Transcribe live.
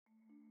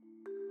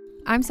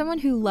I'm someone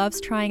who loves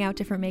trying out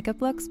different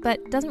makeup looks,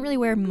 but doesn't really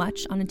wear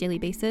much on a daily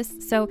basis,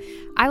 so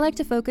I like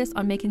to focus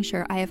on making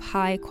sure I have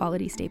high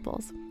quality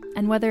staples.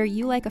 And whether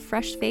you like a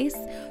fresh face,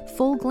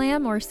 full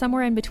glam, or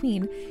somewhere in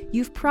between,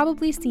 you've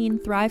probably seen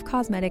Thrive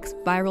Causemetics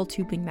Viral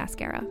Tubing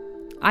Mascara.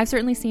 I've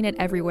certainly seen it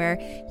everywhere.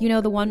 You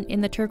know, the one in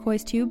the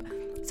turquoise tube?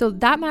 So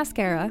that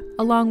mascara,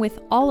 along with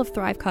all of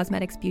Thrive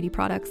Causemetics beauty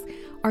products,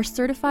 are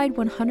certified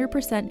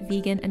 100%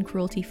 vegan and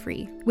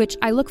cruelty-free, which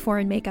I look for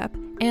in makeup,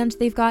 and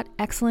they've got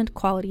excellent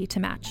quality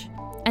to match.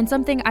 And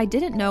something I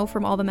didn't know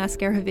from all the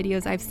mascara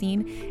videos I've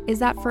seen is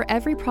that for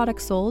every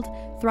product sold,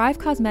 Thrive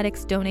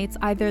Causemetics donates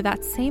either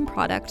that same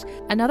product,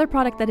 another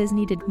product that is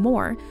needed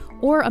more,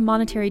 or a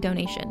monetary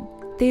donation.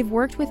 They've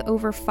worked with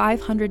over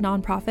 500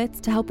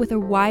 nonprofits to help with a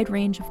wide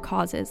range of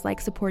causes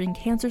like supporting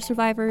cancer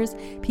survivors,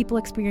 people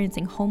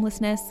experiencing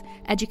homelessness,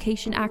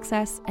 education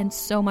access, and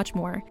so much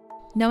more.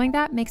 Knowing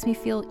that makes me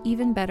feel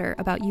even better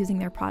about using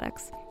their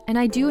products. And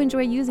I do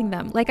enjoy using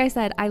them. Like I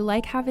said, I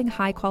like having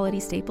high quality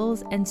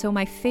staples, and so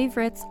my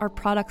favorites are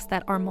products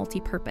that are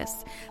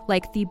multi-purpose,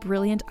 like the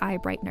Brilliant Eye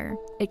Brightener.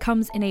 It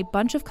comes in a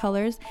bunch of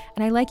colors,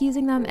 and I like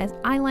using them as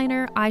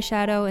eyeliner,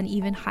 eyeshadow, and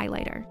even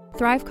highlighter.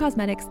 Thrive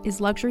Causemetics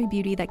is luxury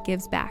beauty that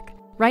gives back.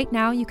 Right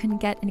now, you can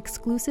get an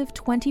exclusive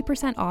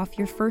 20% off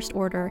your first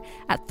order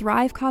at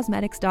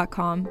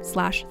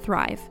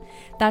thrivecausemetics.com/thrive.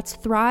 That's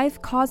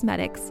Thrive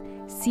Causemetics,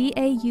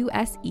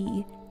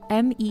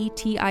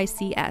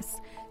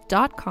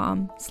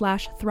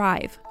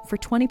 CAUSEMETICS.com/thrive for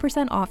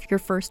 20% off your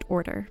first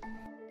order.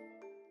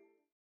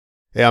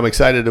 Hey, I'm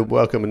excited to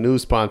welcome a new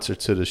sponsor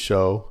to the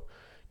show.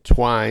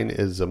 Twine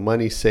is a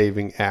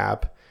money-saving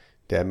app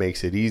that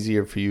makes it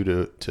easier for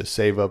you to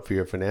save up for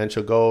your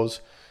financial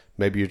goals.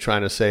 Maybe you're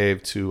trying to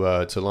save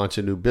to launch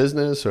a new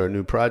business or a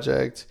new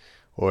project,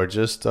 or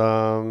just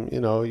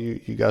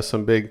you got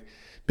some big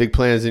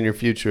plans in your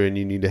future and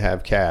you need to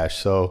have cash.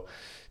 So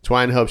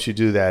Twine helps you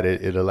do that.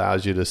 It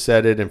allows you to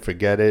set it and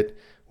forget it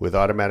with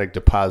automatic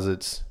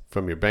deposits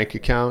from your bank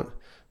account,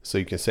 so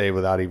you can save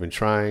without even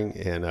trying,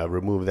 and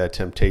remove that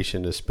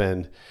temptation to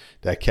spend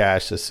that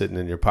cash that's sitting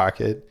in your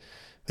pocket.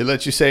 It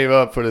lets you save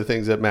up for the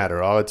things that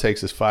matter. All it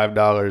takes is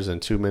 $5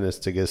 and 2 minutes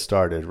to get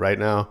started. Right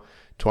now,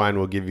 Twine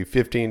will give you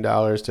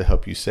 $15 to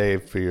help you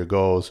save for your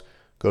goals.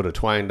 Go to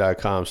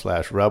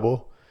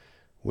twine.com/rebel.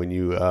 When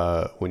you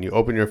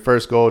open your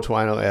first goal,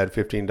 Twine will add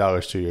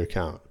 $15 to your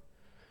account.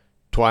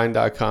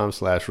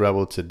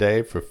 Twine.com/rebel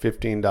today for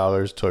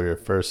 $15 toward your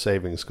first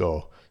savings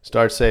goal.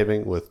 Start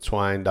saving with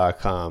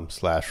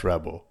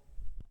twine.com/rebel.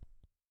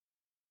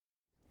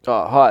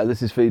 Hi,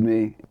 this is Feed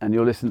Me, and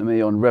you're listening to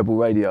me on Rebel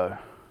Radio.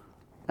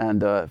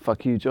 And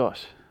fuck you,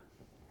 Josh.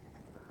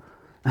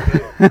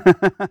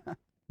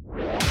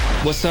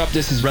 What's up?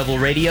 This is Rebel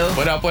Radio.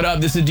 What up? What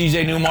up? This is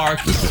DJ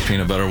Newmark. This is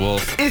Peanut Butter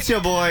Wolf. It's your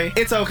boy.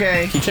 It's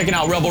okay. Keep checking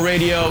out Rebel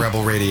Radio.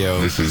 Rebel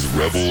Radio. This is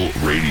Rebel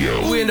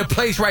Radio. We're in the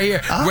place right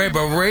here.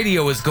 Rebel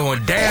Radio is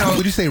going down.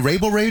 Would you say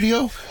Rebel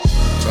Radio?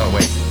 Oh,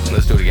 wait.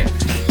 Let's do it again.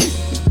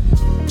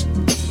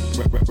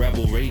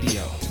 Rebel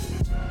Radio.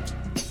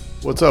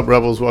 What's up,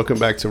 Rebels? Welcome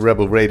back to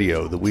Rebel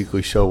Radio, the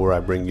weekly show where I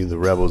bring you the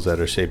rebels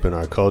that are shaping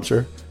our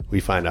culture. We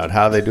find out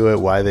how they do it,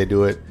 why they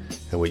do it,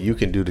 and what you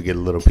can do to get a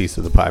little piece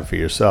of the pie for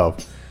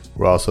yourself.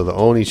 We're also the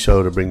only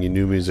show to bring you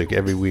new music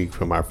every week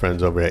from our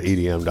friends over at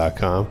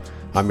EDM.com.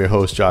 I'm your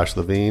host, Josh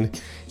Levine,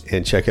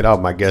 and check it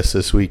out. My guest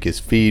this week is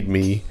Feed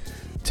Me,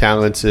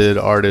 talented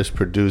artist,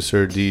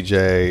 producer,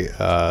 DJ,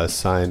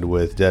 signed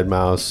with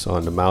Deadmau5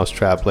 on the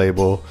Mousetrap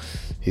label.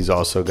 He's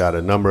also got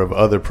a number of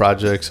other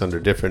projects under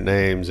different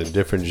names and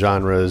different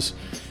genres.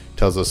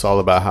 Tells us all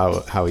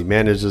about how he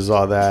manages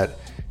all that.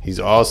 He's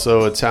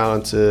also a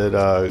talented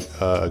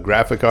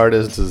graphic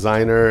artist,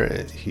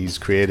 designer. He's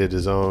created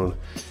his own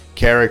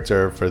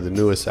character for the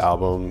newest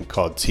album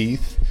called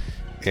Teeth.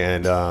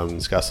 And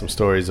it's got some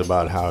stories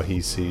about how he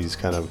sees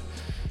kind of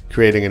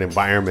creating an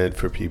environment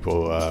for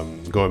people,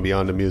 going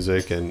beyond the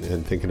music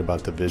and thinking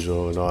about the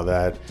visual and all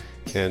that.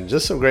 And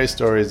just some great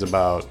stories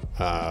about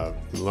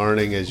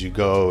learning as you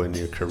go in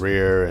your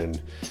career, and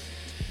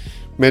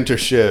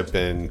mentorship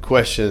and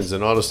questions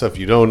and all the stuff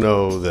you don't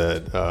know.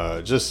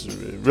 That just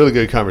really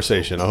good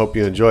conversation. I hope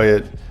you enjoy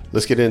it.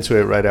 Let's get into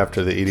it right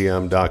after the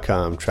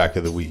EDM.com track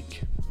of the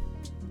week.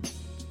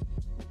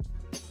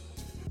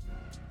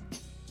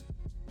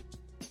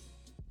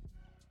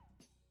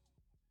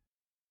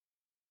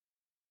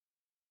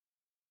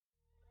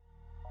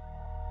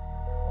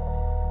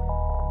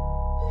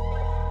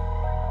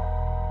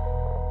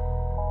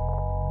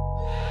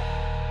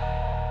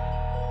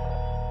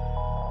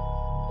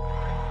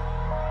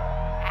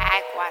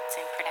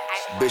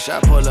 Bitch,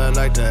 I pull up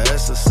like the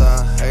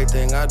exercise.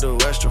 Everything I do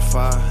extra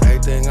fine.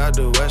 Everything I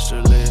do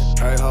extra lit.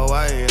 Hey ho,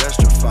 I hit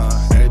extra fine.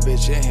 Hey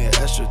bitch in here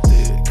extra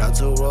thick. Got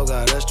 2 roll,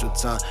 got extra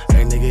time.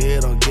 Hey nigga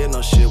here don't get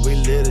no shit. We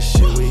lit as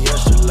shit, we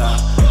extra loud.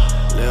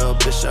 Little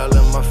bitch all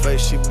in my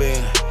face, she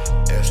been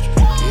extra.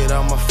 Get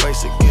out my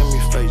face and give me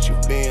face, you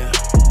been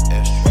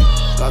extra.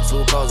 Got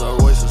 2 cars, a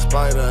Royce, a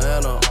Spider,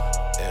 and a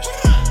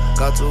extra.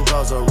 Got 2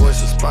 cars, a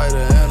Royce, a Spider,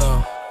 and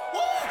a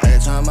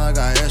time I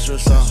got extra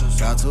sauce.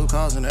 Got 2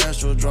 cars and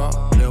extra drop.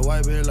 Little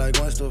white bitch like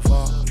Gwen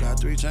Stefani. Got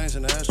 3 chains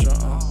and extra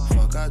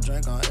Fuck, I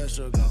drank on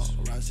extra gone.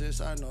 Right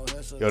 6, I know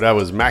extra. Yo, that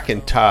was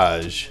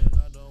Macintosh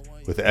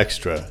with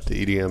Extra,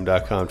 the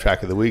EDM.com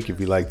track of the week. If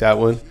you like that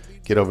one,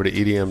 get over to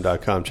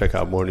EDM.com, check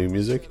out more new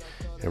music.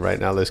 And right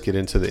now, let's get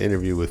into the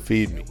interview with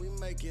Feed Me.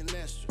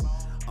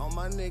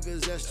 My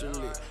niggas extra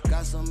lit.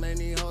 Got so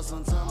many hoes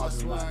sometimes I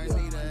swear I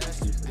need an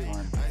extra thing.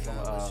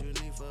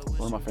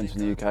 One of my friends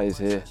from the UK is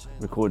here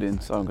recording,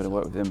 so I'm going to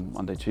work with him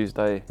Monday,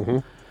 Tuesday.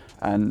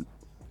 And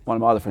one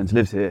of my other friends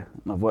lives here,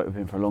 and I've worked with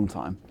him for a long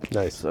time.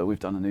 Nice. So we've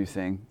done a new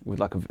thing with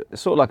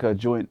sort of like a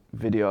joint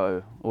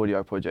video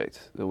audio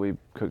project that we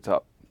cooked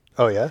up.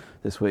 Oh yeah?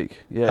 This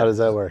week. Yeah. How does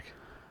that work?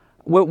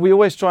 Well, we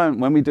always try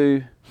and when we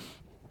do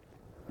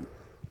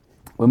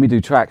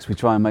tracks, we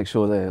try and make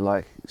sure they're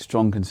like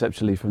strong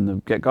conceptually from the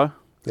get-go.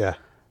 Yeah.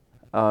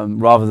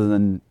 Rather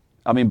than,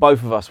 I mean,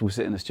 both of us will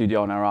sit in the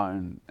studio on our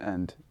own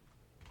and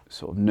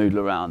sort of noodle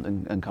around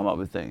and come up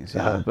with things.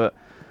 You know? But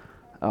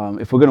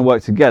if we're going to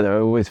work together, I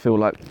always feel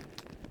like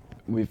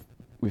we've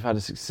had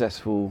a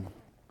successful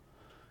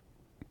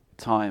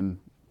time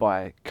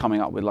by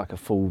coming up with like a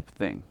full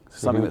thing,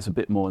 something that's a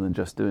bit more than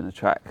just doing a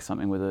track,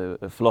 something with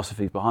a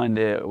philosophy behind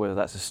it, whether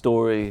that's a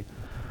story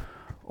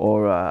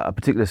or a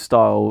particular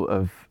style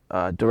of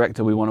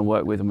director we want to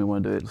work with and we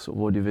want to do it sort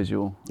of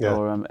audiovisual,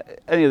 or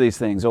any of these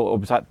things, or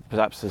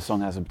perhaps the song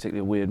has a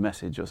particularly weird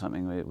message or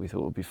something we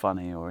thought would be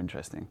funny or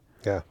interesting.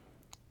 Yeah.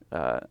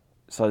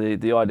 So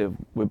the idea,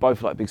 we're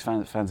both like big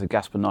fans of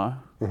Gaspar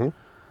Noé,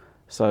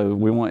 so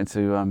we wanted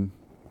to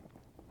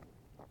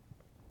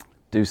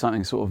do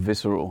something sort of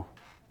visceral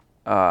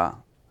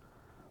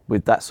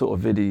with that sort of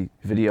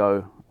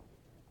video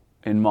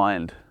in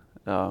mind,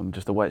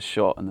 just the way it's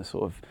shot and the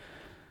sort of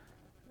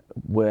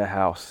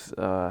warehouse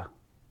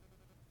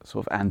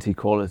sort of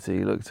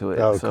anti-quality look to it.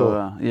 Oh,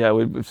 so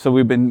cool.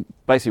 We've been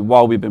basically,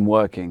 while we've been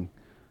working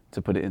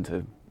to put it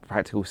into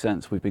practical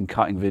sense, we've been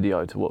cutting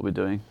video to what we're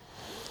doing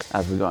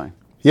as we're going.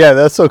 Yeah,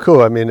 that's so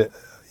cool. I mean,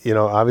 you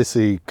know,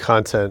 obviously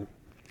content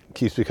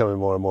keeps becoming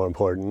more and more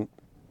important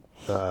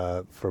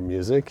for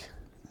music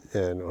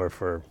or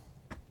for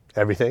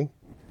everything.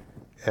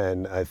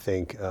 And I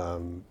think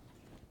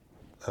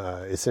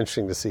it's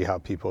interesting to see how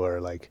people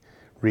are like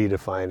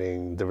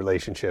redefining the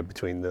relationship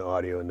between the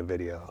audio and the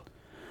video.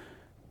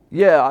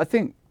 Yeah, I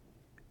think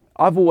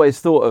I've always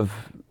thought of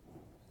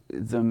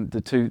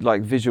the two,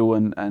 like visual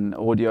and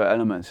audio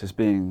elements, as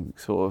being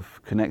sort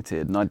of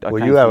connected. And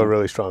well, you have a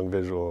really strong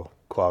visual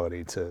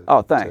quality to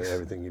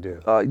everything you do.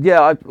 I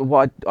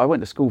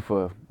went to school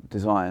for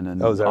design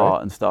and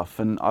art and stuff,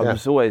 and I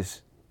was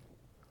always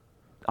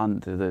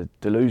under the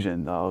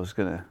delusion that I was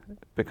going to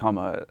become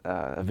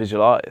a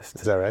visual artist.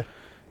 Is that right?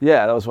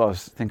 Yeah, that was what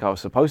I was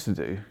supposed to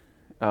do.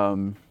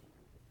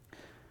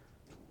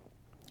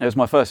 It was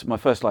my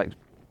first like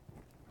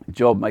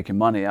job making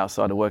money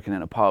outside of working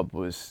in a pub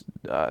was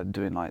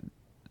doing like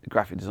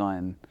graphic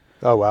design.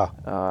 Oh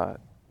wow!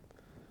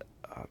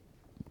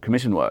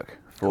 Commission work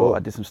for. Cool. I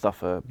did some stuff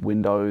for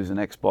Windows and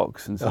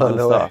Xbox and some other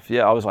stuff. Way.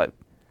 Yeah, I was like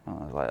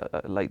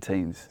late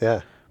teens.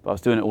 Yeah, but I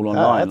was doing it all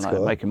online, like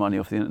cool. Making money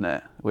off the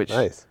internet, which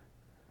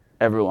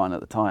everyone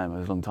at the time, it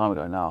was a long time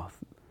ago now,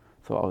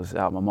 thought I was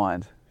out of my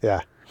mind.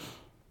 Yeah.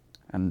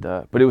 And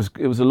but it was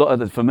a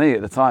lot for me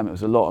at the time. It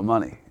was a lot of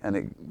money,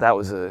 and that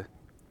was a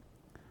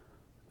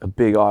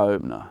big eye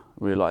opener.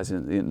 Realizing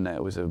that the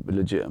internet was a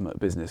legitimate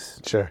business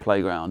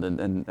playground,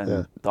 and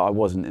that I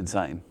wasn't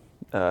insane.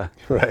 Right.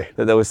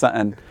 That there was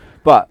something,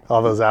 but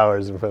all those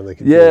hours in front of the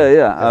computer.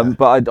 Yeah.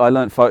 But I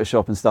learned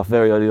Photoshop and stuff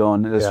very early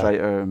on,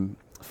 Illustrator,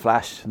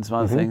 Flash, and some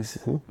other things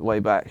way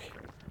back.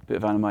 Bit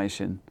of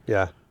animation.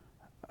 Yeah.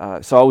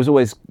 So I was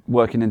always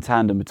working in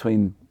tandem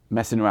between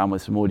messing around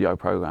with some audio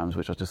programs,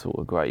 which I just thought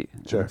were great,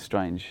 and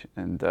strange,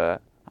 and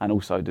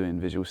also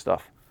doing visual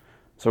stuff.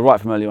 So right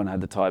from early on, I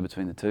had the tie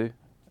between the two.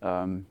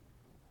 And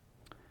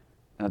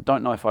I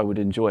don't know if I would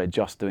enjoy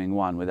just doing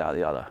one without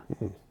the other.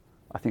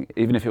 I think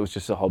even if it was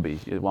just a hobby,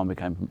 one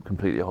became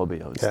completely a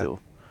hobby, I would still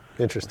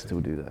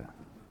do that.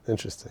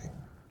 Interesting.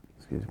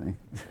 Excuse me.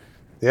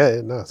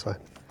 Yeah, no, it's fine.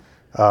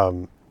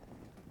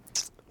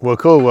 Well,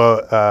 cool.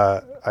 Well,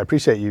 I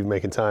appreciate you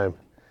making time.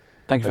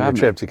 Thank you for having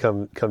having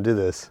me. To come do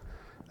this.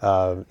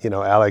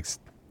 Alex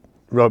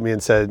wrote me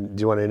and said,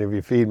 "Do you want to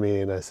interview Feed Me?"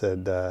 And I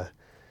said,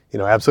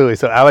 absolutely.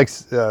 So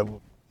Alex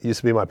used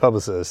to be my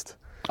publicist.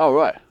 Oh,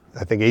 right.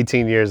 I think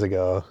 18 years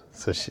ago.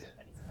 So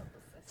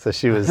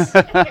she was,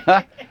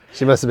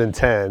 she must have been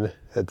 10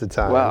 at the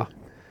time. Wow.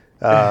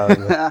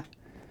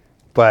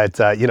 But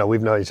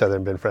we've known each other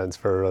and been friends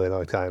for a really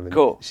long time. And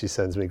cool. She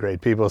sends me great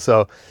people.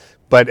 So,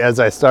 but as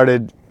I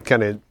started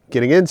kind of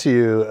getting into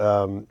you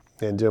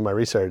and doing my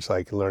research,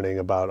 like learning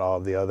about all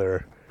of the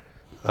other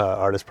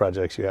artist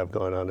projects you have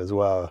going on as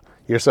well,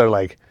 you're sort of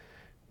like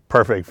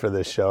perfect for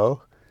this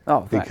show.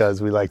 Oh, thanks.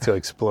 Because we like to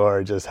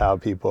explore just how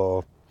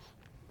people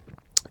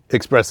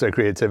express their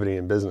creativity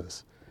in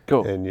business.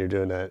 Cool. And you're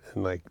doing that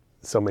in like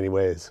so many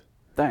ways.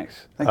 Thank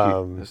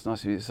you. It's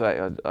nice of you to say.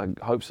 I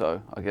hope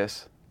so, I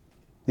guess.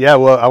 Yeah,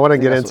 well, I want to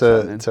get that's what's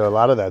happening. into a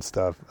lot of that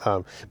stuff.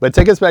 But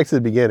take us back to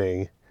the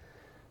beginning.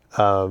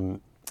 And,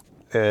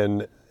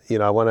 you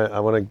know, I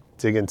want to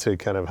dig into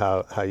kind of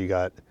how you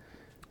got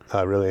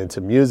really into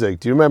music.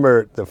 Do you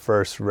remember the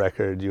first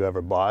record you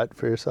ever bought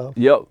for yourself?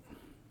 Yep.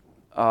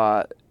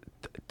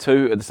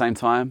 2 at the same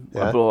time.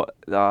 Yeah. I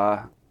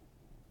bought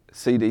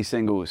CD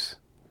singles.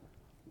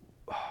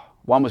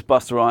 One was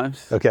Busta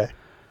Rhymes, Okay.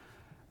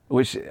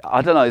 which,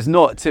 I don't know, is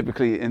not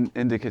typically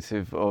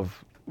indicative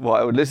of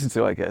what I would listen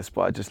to, I guess,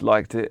 but I just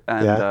liked it.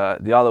 And Yeah.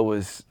 the other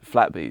was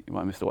Flatbeat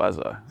by Mr.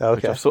 Wazzo, which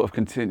Okay. I've sort of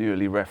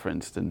continually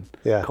referenced and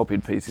Yeah.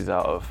 copied pieces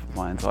out of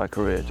my entire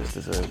career, just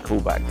as a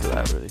callback to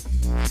that, really.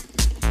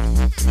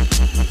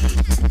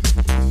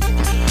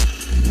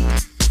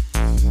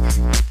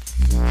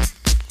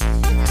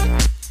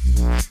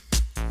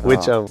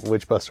 Which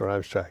Busta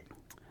Rhymes track?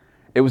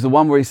 It was the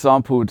one where he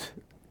sampled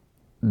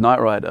Knight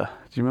Rider.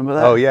 Do you remember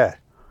that? Oh yeah,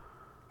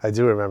 I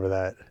do remember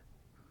that.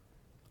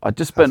 I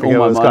just spent all forget my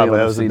what it was money called, but on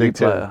that the was a CD big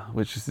tune. player,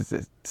 which is,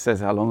 it says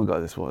how long ago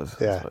this was.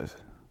 I Yeah. suppose.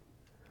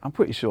 I'm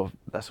pretty sure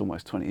that's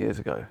almost 20 years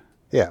ago.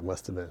 Yeah, it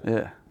must have been.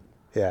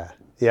 Yeah.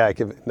 Yeah. I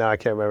can't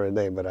remember the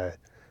name, but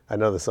I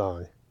know the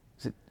song.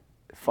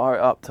 Fire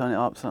it up, turn it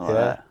up, something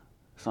Yeah. like that.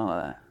 Something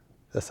like that.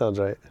 That sounds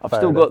right. I've Fire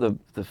still it got up.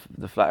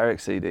 the Flat Eric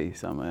CD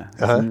somewhere.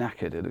 It's Uh-huh.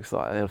 knackered. It looks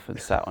like an elephant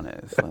sat on it.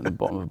 It's like the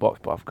bottom of a box,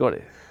 but I've got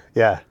it.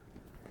 Yeah.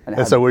 And,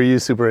 And so, were you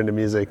super into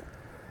music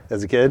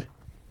as a kid?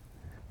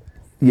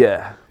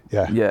 yeah,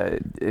 Yeah. yeah.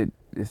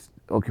 It's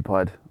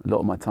occupied a lot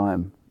of my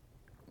time.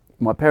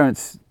 My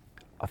parents,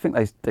 I think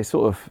they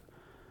sort of,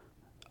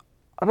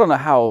 I don't know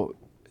how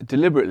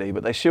deliberately,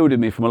 but they shielded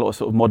me from a lot of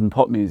sort of modern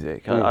pop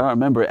music. I don't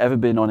remember it ever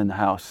being on in the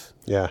house.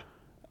 Yeah.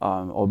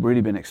 Or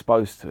really been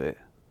exposed to it.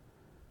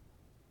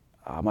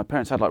 My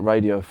parents had like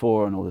Radio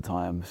 4 on all the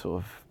time,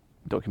 sort of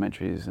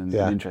documentaries and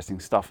Yeah. interesting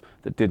stuff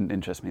that didn't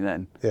interest me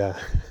then, Yeah.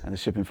 and the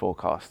shipping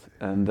forecast.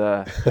 And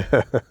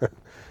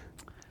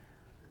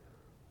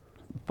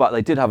but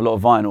they did have a lot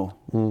of vinyl,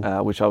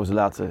 which I was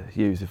allowed to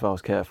use if I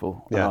was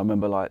careful. And Yeah. I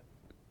remember like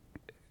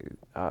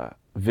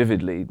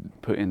vividly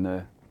putting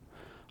the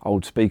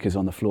old speakers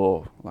on the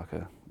floor, like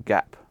a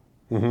gap,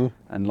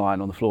 and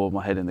lying on the floor with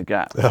my head in the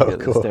gap to Oh, get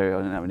the cool. stereo.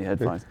 I didn't have any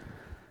headphones,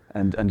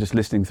 and just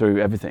listening through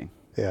everything,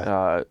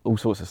 all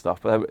sorts of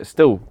stuff. But it's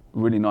still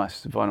really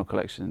nice vinyl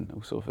collection,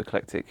 all sort of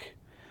eclectic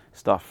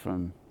stuff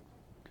from,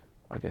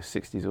 I guess,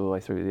 60s all the way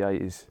through the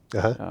 80s,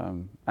 Uh-huh.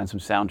 and some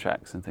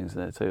soundtracks and things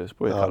there too. It's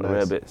probably a Oh, couple of rare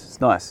nice. bits.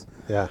 It's nice.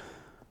 Yeah.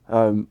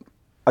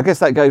 I guess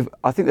that gave.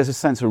 I think there's a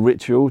sense of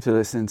ritual to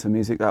listening to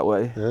music that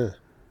way. Yeah.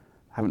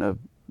 Having to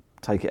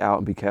take it out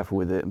and be careful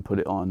with it and put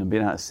it on and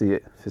being able to see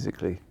it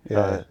physically.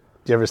 Yeah.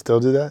 Do you ever still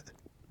do that?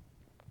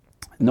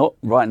 Not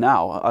right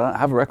now. I don't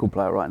have a record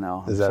player right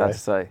now. Is I'm that sad right? to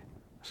say.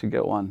 I should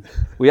get one.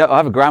 I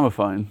have a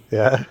gramophone,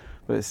 Yeah.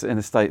 but it's in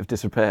a state of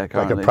disrepair Like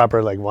currently. a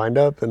proper wind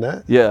up and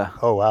that? Yeah.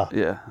 Oh wow.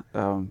 Yeah.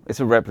 It's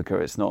a replica.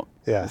 It's not.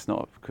 Yeah. It's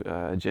not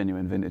a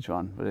genuine vintage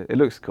one, but it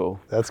looks cool.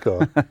 That's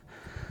cool.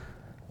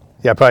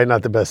 Yeah, probably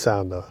not the best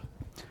sound though.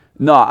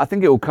 No, I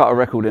think it will cut a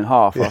record in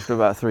half after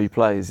about 3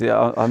 plays.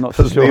 Yeah, I'm not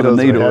Those sure on the needles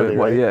are needle. heavy,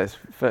 Well, right? yeah, it's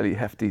a fairly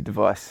hefty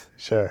device.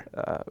 Sure.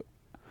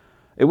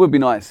 It would be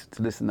nice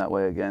to listen that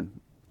way again.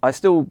 I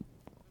still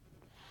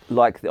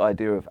like the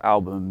idea of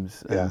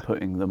albums and Yeah.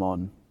 putting them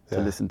on to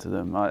Yeah. listen to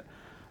them.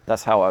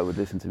 That's how I would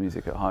listen to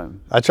music at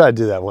home. I try to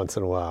do that once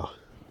in a while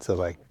to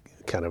like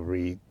kind of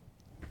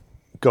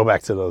go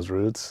back to those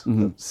roots,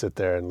 sit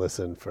there and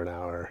listen for an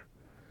hour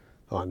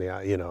on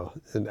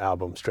an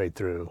album straight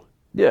through.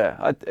 Yeah,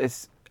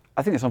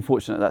 I think it's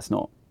unfortunate that's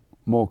not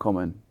more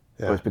common,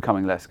 Yeah. or it's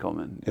becoming less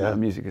common. You Yeah. know,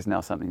 music is now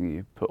something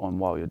you put on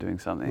while you're doing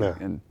something, Yeah.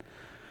 and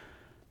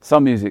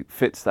some music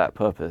fits that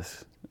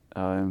purpose.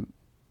 But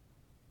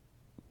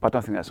I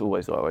don't think that's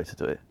always the right way to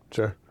do it.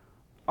 Sure.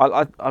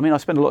 I mean, I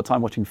spend a lot of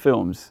time watching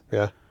films,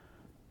 Yeah.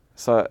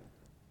 so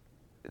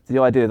the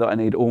idea that I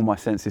need all my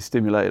senses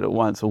stimulated at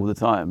once all the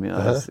time,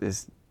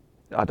 is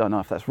I don't know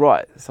if that's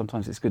right.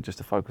 Sometimes it's good just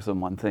to focus on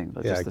one thing,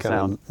 like Yeah. just the Kind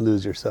sound. of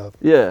lose yourself.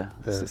 Yeah,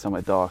 Yeah. sit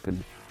somewhere dark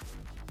and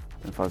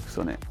focus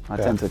on it. I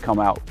Yeah. tend to come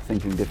out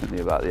thinking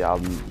differently about the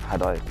album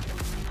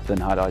than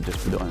had I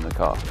just put it on in the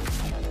car.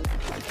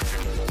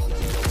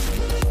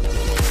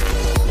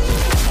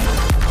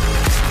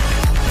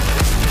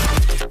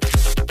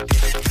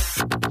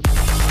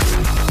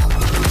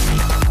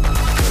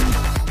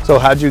 So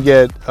how'd you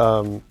get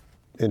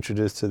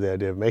introduced to the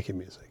idea of making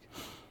music?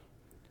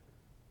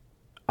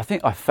 I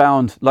think I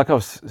found, like I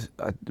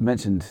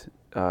mentioned,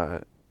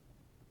 I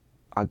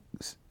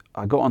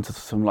got onto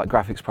some like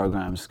graphics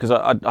programs because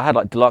I had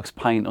like deluxe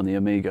paint on the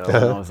Amiga when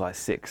I was like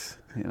 6.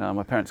 You know,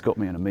 my parents got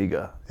me an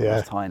Amiga when I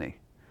was tiny,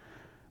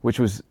 which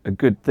was a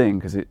good thing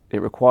because it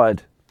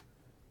required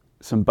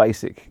some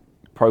basic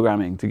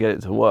programming to get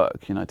it to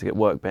work. You know, to get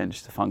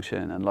Workbench to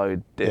function and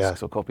load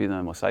disks or copy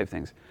them or save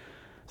things.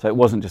 So it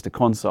wasn't just a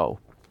console,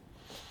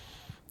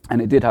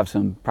 and it did have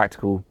some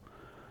practical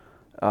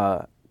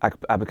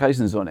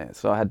applications on it.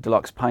 So I had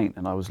deluxe paint,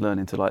 and I was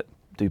learning to like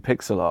do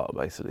pixel art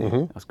basically.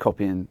 I was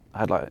copying. I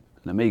had like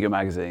an Amiga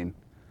magazine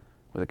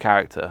with a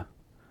character,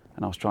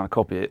 and I was trying to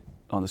copy it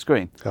on the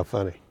screen. How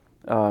funny.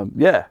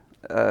 And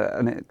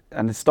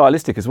it's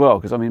stylistic as well,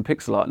 because I mean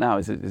pixel art now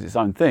is its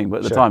own thing, but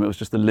at the time it was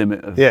just the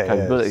limit of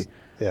capability.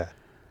 Yeah.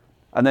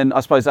 And then I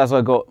suppose as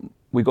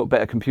we got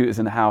better computers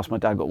in the house. My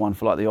dad got one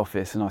for like the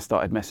office, and I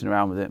started messing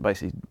around with it,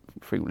 basically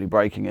frequently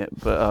breaking it,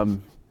 but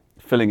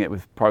filling it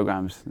with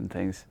programs and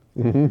things.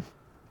 Mm-hmm.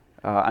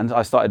 And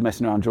I started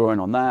messing around drawing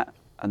on that.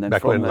 And then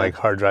back when like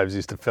hard drives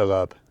used to fill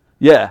up.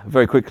 Yeah,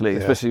 very quickly.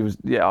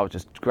 Especially I was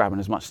just grabbing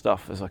as much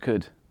stuff as I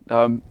could,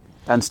 and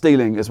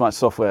stealing as much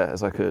software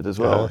as I could as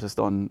well. Just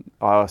on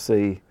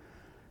IRC,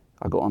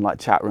 I got on like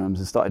chat rooms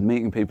and started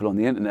meeting people on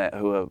the internet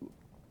who are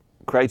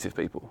creative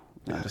people.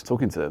 Just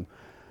talking to them,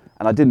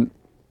 and I didn't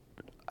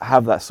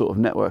have that sort of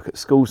network at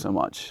school so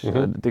much. I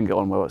didn't get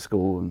on well at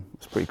school and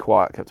was pretty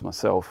quiet, kept to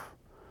myself.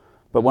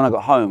 But when I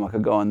got home, I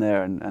could go in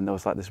there and there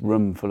was like this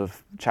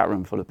chat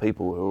room full of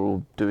people who were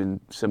all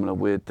doing similar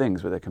weird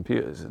things with their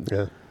computers.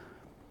 And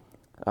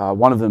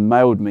one of them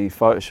mailed me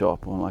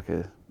Photoshop on like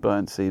a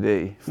burnt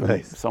CD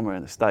from somewhere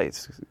in the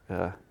States.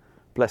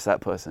 Bless that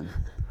person.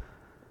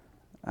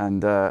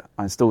 And I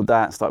installed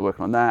that, started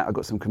working on that. I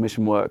got some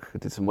commission work, I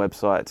did some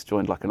websites,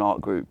 joined like an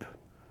art group.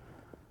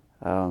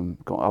 I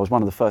was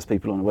one of the first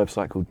people on a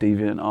website called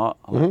DeviantArt.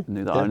 I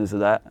knew the owners of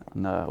that,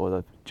 or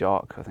the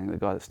Jark, I think the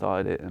guy that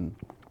started it. And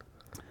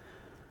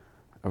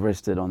I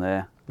registered on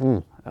there.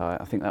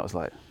 I think that was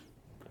like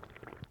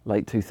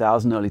late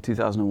 2000, early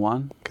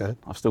 2001. Okay.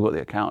 I've still got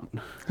the account.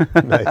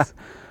 Nice.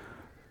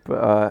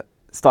 But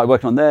started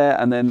working on there,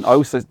 and then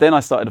I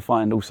started to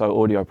find also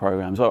audio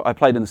programs. I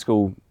played in the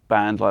school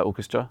band, like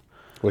orchestra.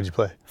 What'd you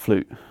play?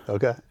 Flute.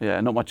 Okay.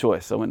 Yeah, not my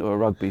choice. I went to a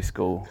rugby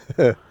school,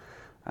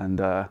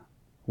 and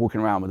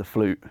walking around with a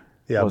flute.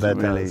 Yeah, it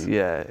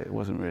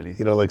wasn't really.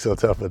 You don't look so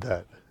tough with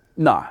that.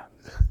 No,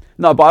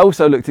 but I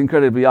also looked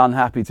incredibly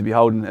unhappy to be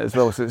holding it as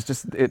well. So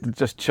it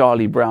just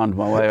Charlie Browned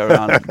my way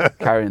around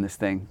carrying this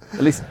thing.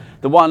 At least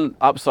the one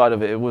upside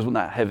of it wasn't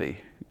that heavy.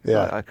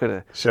 Yeah, I could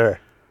have. Sure.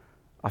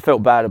 I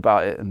felt bad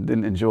about it and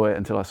didn't enjoy it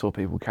until I saw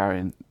people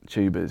carrying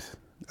tubas.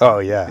 Oh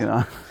yeah. You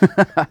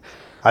know.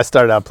 I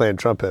started out playing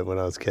trumpet when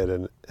I was a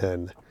kid,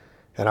 and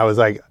I was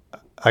like,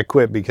 I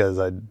quit because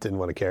I didn't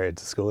want to carry it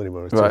to school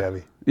anymore. It was too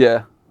heavy.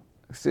 Yeah.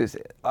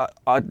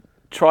 I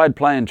tried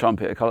playing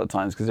trumpet a couple of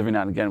times because every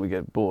now and again we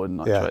get bored,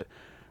 and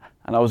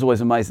I was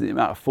always amazed at the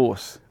amount of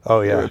force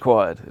it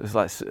required. It was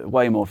like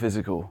way more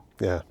physical.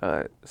 Yeah.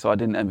 So I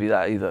didn't envy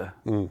that either.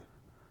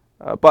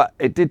 But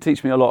it did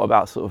teach me a lot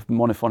about sort of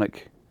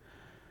monophonic,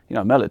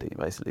 melody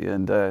basically.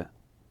 And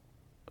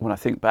when I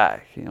think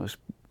back, I was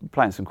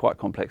playing some quite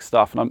complex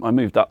stuff, and I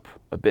moved up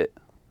a bit.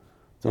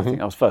 So I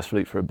think I was first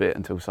flute for a bit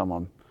until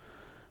someone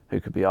who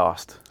could be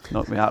asked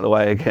knocked me out of the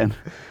way again.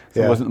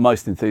 So I wasn't the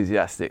most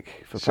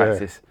enthusiastic for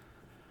practice.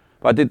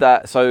 But I did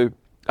that, so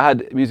I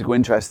had musical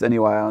interest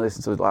anyway. I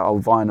listened to like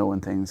old vinyl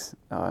and things.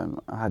 I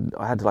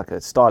had like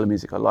a style of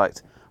music I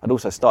liked. I'd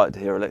also started to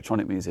hear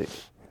electronic music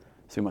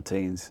through my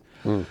teens.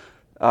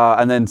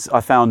 And then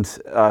I found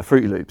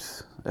Fruity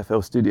Loops,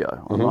 FL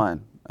Studio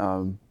online,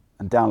 and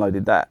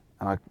downloaded that.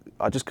 And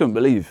I just couldn't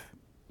believe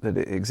that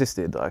it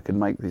existed, that I could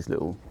make these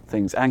little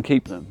things and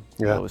keep them.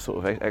 That was sort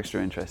of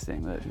extra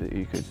interesting, that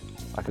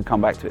I could come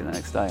back to it the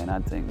next day and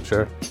add things.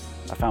 Sure.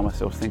 I found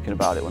myself thinking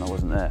about it when I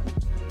wasn't there.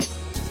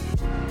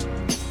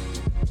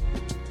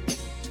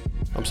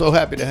 I'm so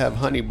happy to have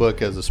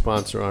HoneyBook as a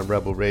sponsor on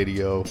Rebel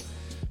Radio,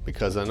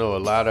 because I know a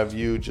lot of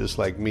you, just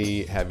like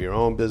me, have your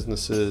own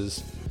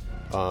businesses.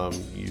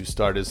 You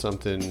started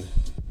something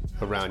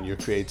around your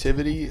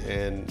creativity,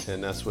 and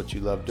that's what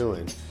you love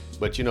doing.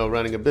 But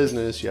running a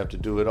business, you have to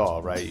do it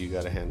all, right? You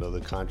got to handle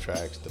the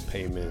contracts, the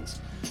payments,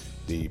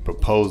 the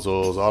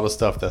proposals, all the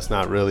stuff that's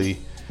not really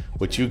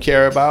what you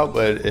care about,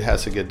 but it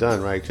has to get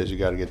done, right? Because you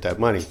got to get that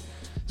money.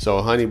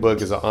 So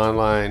HoneyBook is an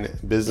online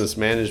business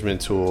management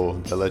tool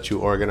that lets you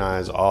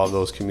organize all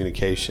those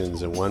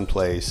communications in one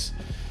place.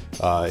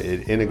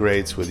 It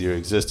integrates with your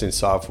existing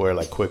software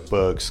like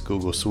QuickBooks,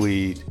 Google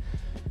Suite,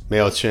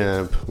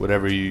 MailChimp,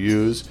 whatever you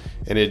use.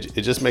 And it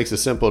just makes it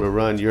simple to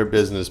run your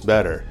business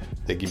better.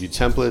 They give you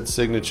templates,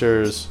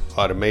 signatures,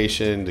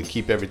 automation to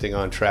keep everything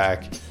on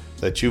track,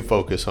 let you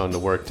focus on the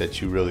work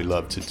that you really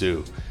love to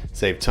do.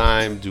 Save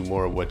time, do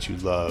more of what you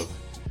love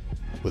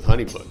with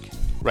HoneyBook.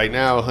 Right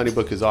now,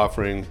 HoneyBook is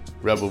offering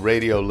Rebel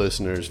Radio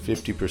listeners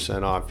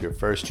 50% off your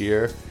first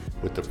year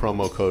with the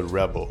promo code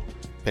REBEL.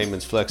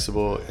 Payment's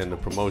flexible, and the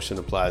promotion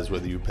applies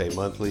whether you pay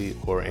monthly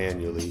or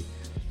annually.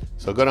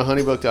 So go to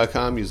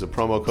honeybook.com, use the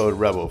promo code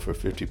REBEL for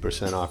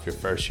 50% off your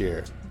first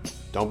year.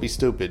 Don't be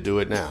stupid, do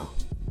it now.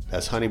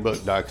 That's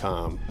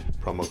honeybook.com,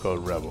 promo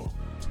code REBEL.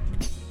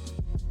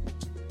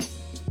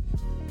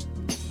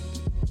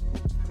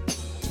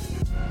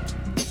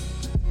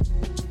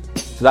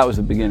 So that was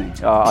the beginning.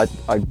 I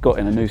got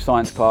in a new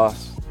science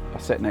class. I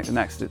sat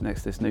next to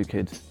this new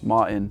kid,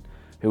 Martin,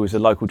 who was a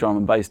local drum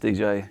and bass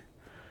DJ.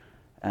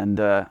 And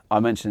I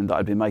mentioned that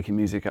I'd been making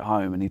music at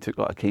home, and he took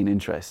like a keen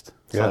interest.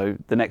 So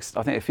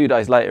I think a few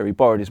days later, he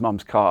borrowed his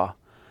mum's car,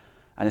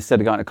 and instead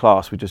of going to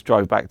class, we just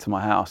drove back to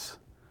my house,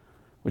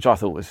 which I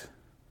thought was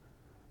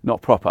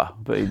not proper,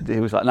 but he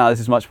was like, no, this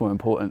is much more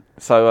important.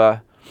 So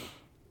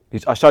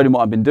I showed him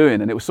what I'd been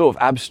doing, and it was sort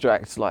of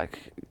abstract, like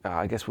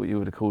I guess what you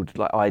would have called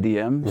like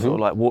IDM, sort of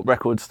like warp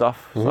record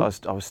stuff. So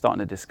I was starting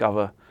to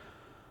discover.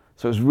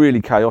 So it was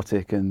really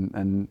chaotic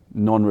and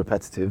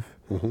non-repetitive.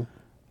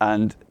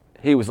 And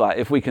he was like,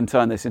 if we can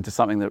turn this into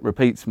something that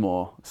repeats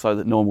more so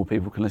that normal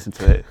people can listen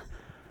to it,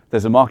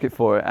 there's a market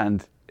for it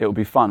and it would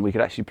be fun. We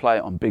could actually play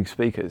it on big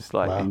speakers,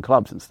 like in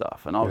clubs and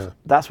stuff. And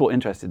that's what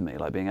interested me,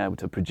 like being able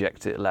to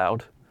project it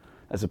loud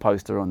as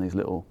opposed to on these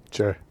little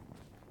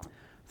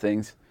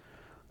things.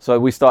 So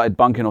we started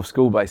bunking off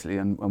school basically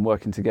and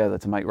working together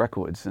to make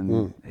records.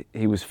 And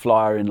he was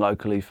flyering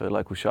locally for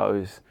local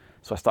shows.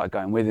 So I started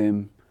going with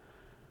him.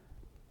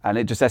 And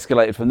it just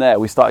escalated from there.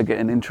 We started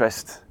getting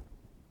interest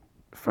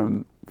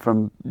from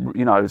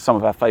you know, some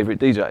of our favourite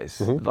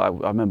DJs. Like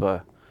I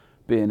remember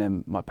being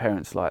in my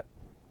parents' like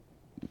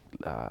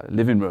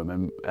living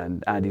room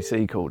and Andy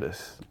C called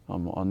us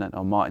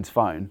on Martin's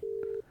phone.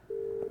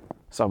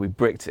 So we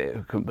bricked it.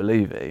 I couldn't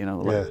believe it. You know,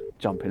 like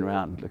jumping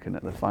around, looking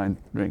at the phone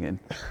ringing.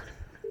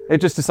 It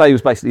just to say he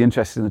was basically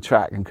interested in the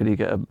track and could he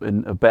get a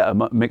better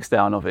mix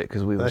down of it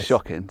because we were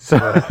shocking.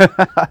 So,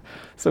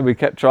 so we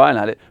kept trying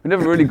at it. We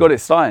never really got it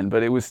signed,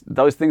 but it was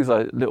those things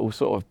like little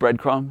sort of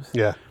breadcrumbs.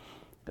 We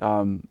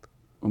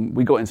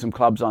got in some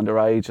clubs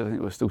underage. I think we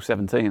were still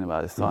 17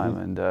 about this time,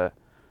 and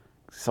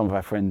some of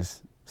our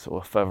friends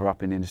sort of further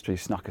up in the industry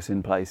snuck us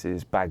in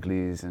places,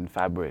 Bagley's and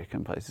Fabric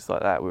and places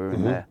like that. We were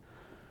in there.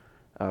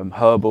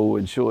 Herbal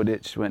in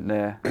Shoreditch went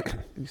there.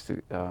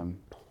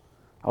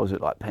 I was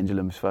at like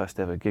Pendulum's first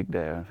ever gig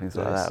there and things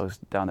like that. I was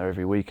down there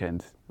every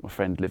weekend. My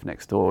friend lived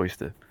next door. I used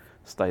to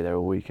stay there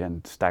all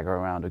weekend, stagger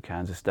around with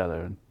cans of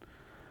Stella and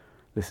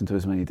listen to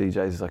as many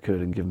DJs as I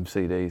could and give them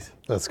CDs.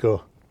 That's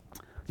cool.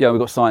 Yeah, we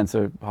got signed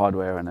to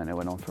Hardware and then it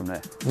went on from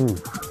there.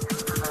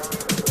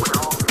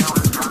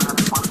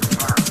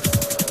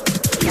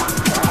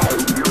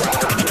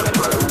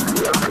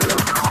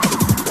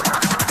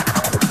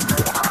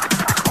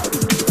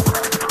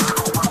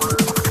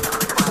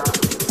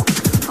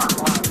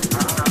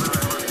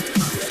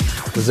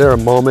 Was there a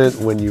moment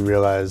when you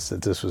realized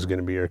that this was going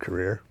to be your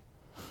career?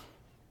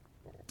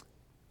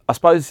 I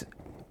suppose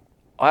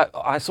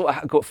I sort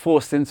of got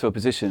forced into a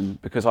position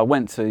because I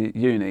went to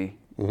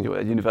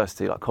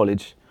university, like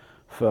college,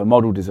 for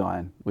model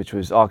design, which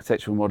was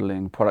architectural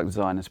modelling, product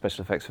design and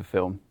special effects for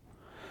film.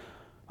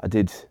 I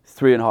did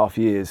 3.5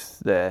 years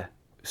there,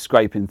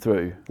 scraping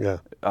through,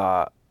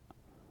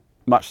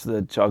 much to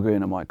the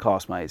chagrin of my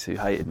classmates who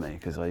hated me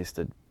because I used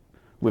to,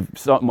 with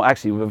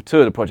two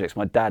of the projects,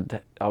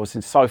 I was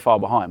so far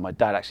behind, my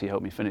dad actually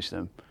helped me finish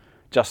them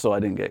just so I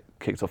didn't get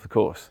kicked off the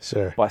course.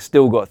 Sure. But I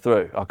still got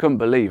through. I couldn't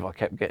believe I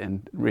kept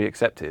getting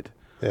re-accepted.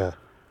 Yeah.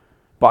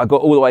 But I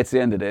got all the way to the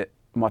end of it.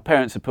 My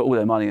parents had put all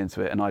their money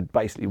into it and I'd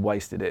basically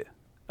wasted it.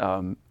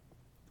 I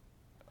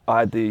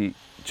had the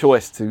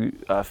choice to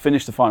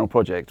finish the final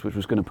project, which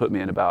was going to put me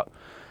in about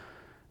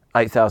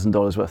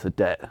 $8,000 worth of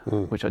debt,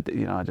 which I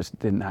just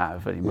didn't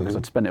have anymore because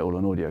I'd spent it all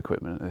on audio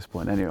equipment at this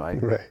point anyway.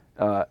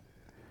 Right.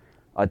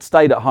 I'd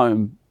stayed at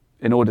home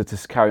in order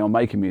to carry on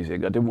making music.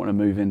 I didn't want to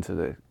move into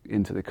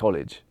the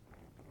college.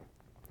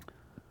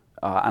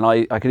 And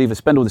I could either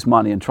spend all this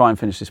money and try and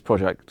finish this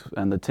project,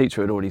 and the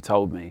teacher had already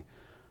told me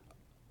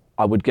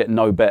I would get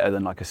no better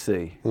than like a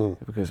C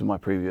because of my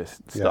previous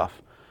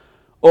stuff.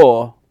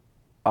 Or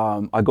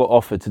I got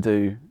offered to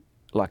do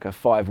like a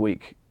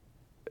 5-week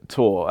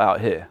tour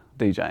out here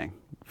DJing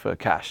for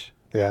cash.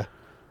 Yeah.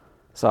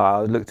 So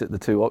I looked at the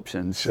two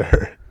options.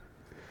 Sure.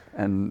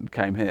 And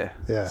came here.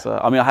 Yeah. So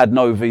I mean, I had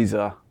no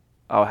visa.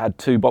 I had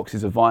 2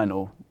 boxes of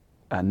vinyl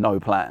and no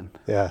plan.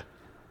 Yeah.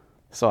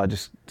 So I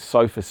just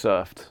sofa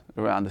surfed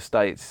around the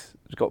States.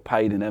 Just got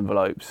paid in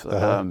envelopes.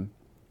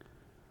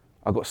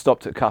 I got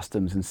stopped at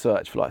customs and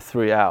searched for like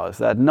 3 hours.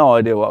 They had no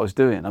idea what I was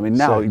doing. I mean,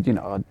 now I'd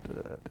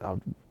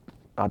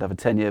have a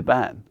 10-year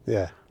ban.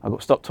 Yeah. I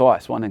got stopped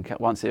twice.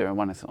 Once here and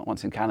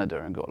once in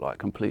Canada, and got like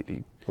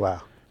completely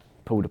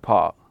pulled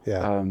apart.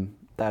 Yeah.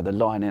 They had the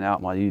lining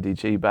out my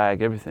UDG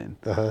bag, everything.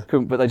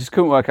 But they just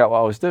couldn't work out what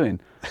I was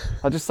doing.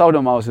 I just told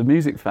them I was a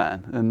music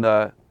fan, and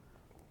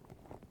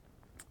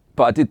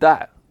but I did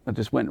that. I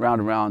just went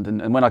round and round,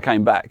 and when I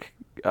came back,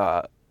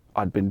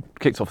 I'd been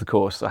kicked off the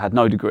course. I had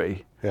no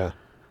degree. Yeah.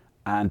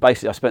 And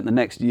basically, I spent the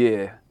next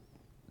year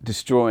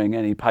destroying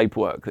any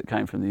paperwork that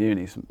came from the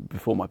unis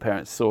before my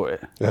parents saw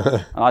it.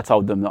 And I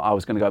told them that I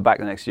was going to go back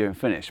the next year and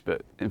finish,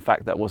 but in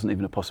fact, that wasn't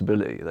even a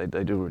possibility.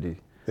 They'd already.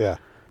 Yeah.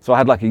 So I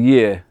had like a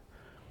year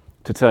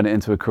to turn it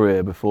into a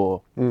career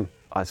before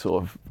I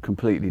sort of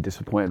completely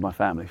disappointed my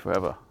family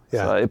forever.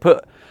 Yeah.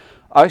 So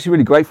I'm actually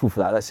really grateful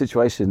for that. That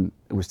situation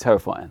was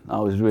terrifying. I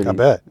was really, I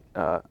bet.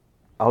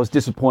 I was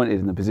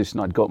disappointed in the position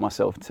I'd got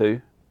myself to,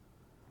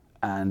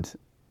 and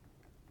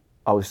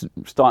I was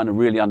starting to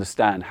really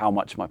understand how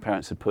much my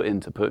parents had put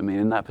into putting me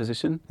in that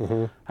position,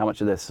 how much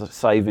of their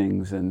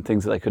savings and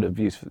things that they could have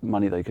used,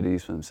 money they could have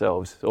used for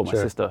themselves, or my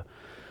sister.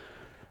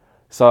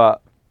 So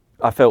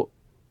I felt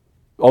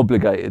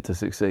obligated to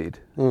succeed,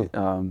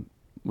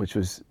 which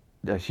was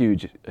a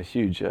huge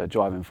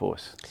driving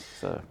force.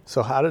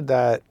 So how did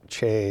that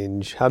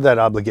change? How did that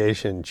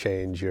obligation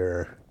change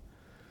your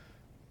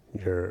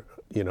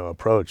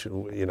approach?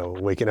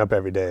 Waking up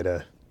every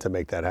day to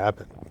make that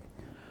happen.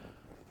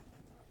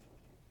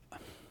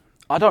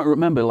 I don't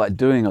remember like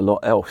doing a lot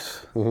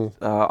else.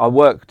 Mm-hmm. I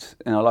worked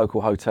in a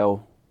local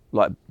hotel,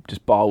 like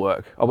just bar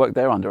work. I worked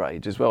there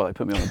underage as well. They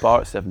put me on the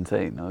bar at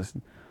 17. I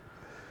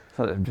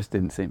just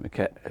didn't seem to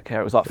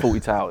care. It was like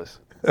 40 Towers,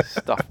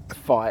 stuff,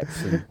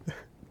 fights, and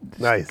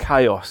nice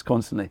chaos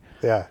constantly.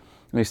 Yeah,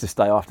 we used to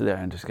stay after there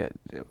and just get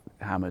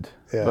hammered.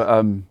 Yeah.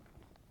 But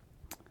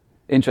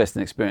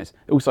interesting experience.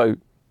 Also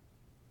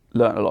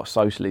learnt a lot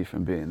socially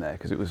from being there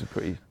because it was a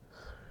pretty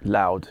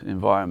loud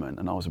environment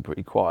and I was a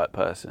pretty quiet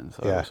person,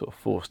 so I was sort of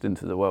forced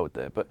into the world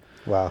there. But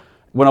wow,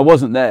 when I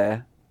wasn't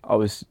there, I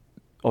was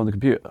on the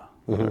computer.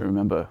 Mm-hmm. I don't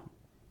remember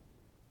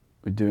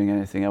doing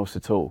anything else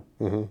at all,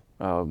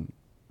 mm-hmm.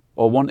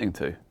 Or wanting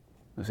to. I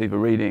was either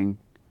reading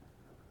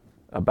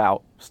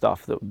about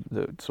stuff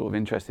that sort of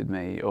interested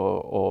me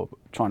or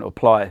trying to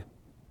apply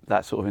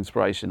that sort of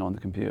inspiration on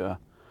the computer.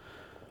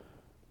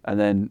 And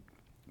then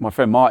my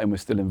friend Martin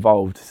was still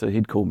involved, so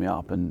he'd call me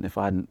up, and if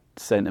I hadn't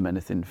sent him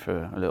anything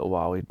for a little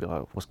while, he'd be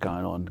like, "What's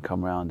going on?"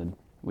 Come round and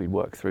we'd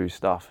work through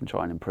stuff and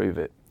try and improve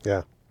it.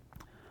 Yeah.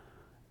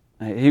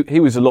 He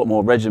was a lot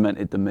more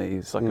regimented than me.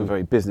 He's like a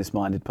very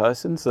business-minded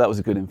person, so that was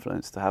a good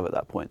influence to have at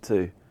that point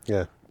too.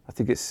 Yeah. I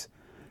think it's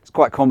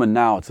quite common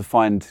now to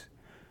find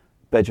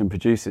bedroom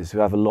producers who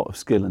have a lot of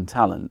skill and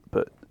talent,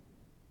 but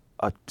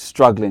are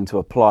struggling to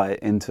apply it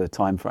into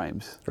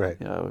timeframes. Right.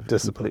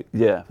 Discipline.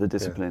 The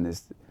discipline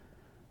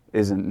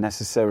isn't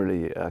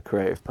necessarily a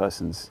creative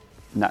person's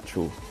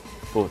natural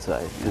forte.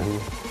 Mm-hmm.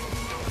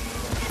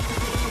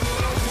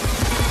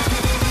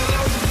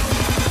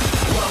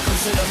 Welcome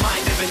to the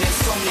mind of an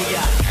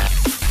insomniac.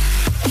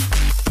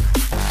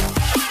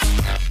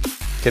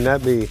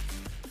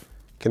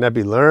 Can that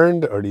be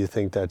learned, or do you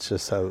think that's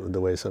just the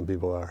way some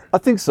people are? I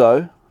think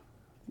so.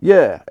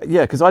 Yeah,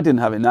 because I didn't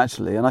have it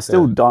naturally, and I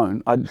still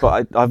don't.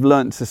 But I've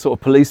learned to sort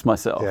of police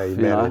myself. Yeah, you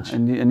manage.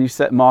 And you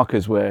set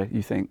markers where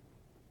you think,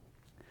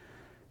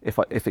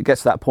 if it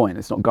gets to that point,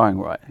 it's not going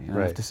right.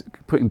 Right. Just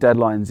putting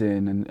deadlines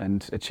in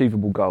and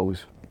achievable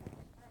goals.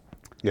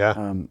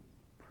 Yeah.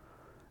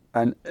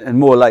 And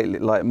more lately,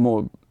 like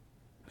more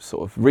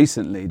sort of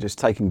recently, just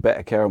taking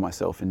better care of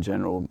myself in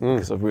general,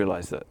 because I've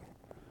realised that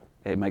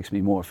it makes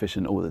me more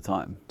efficient all the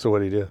time. So what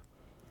do you do?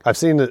 I've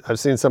seen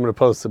some of the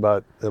posts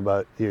about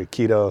your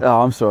keto.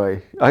 Oh, I'm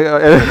sorry. No.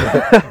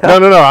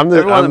 Everyone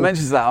that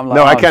mentions that, I'm like,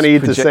 no, I kind of eat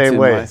the same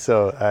way.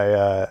 So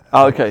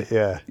okay.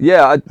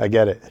 Yeah. I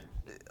get it.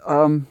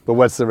 But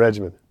what's the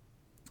regimen?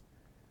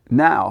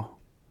 Now,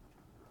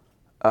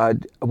 I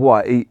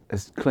eat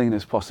as clean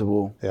as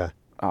possible. Yeah.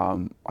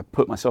 I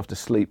put myself to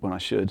sleep when I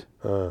should,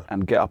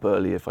 and get up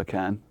early if I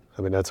can.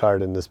 I mean, that's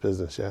hard in this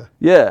business, yeah.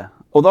 Yeah.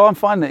 Although I'm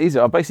finding it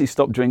easier. I basically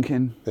stopped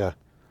drinking. Yeah.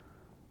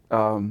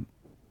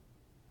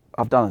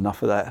 I've done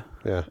enough of that.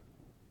 Yeah.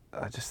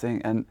 I just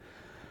think, and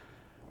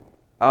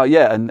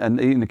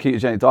eating the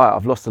ketogenic diet,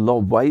 I've lost a lot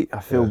of weight.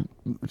 I feel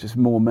just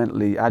more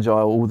mentally agile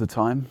all the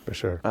time. For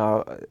sure.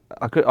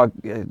 I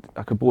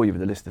could bore you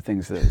with a list of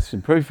things that's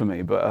improved for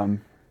me, but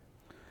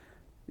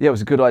it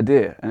was a good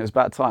idea, and it was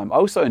about time. I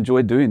also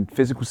enjoyed doing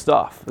physical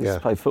stuff. I used to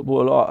play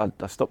football a lot.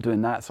 I stopped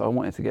doing that, so I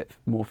wanted to get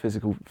more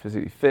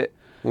physically fit.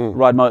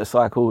 Ride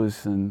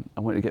motorcycles, and I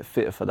wanted to get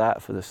fitter for that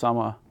for the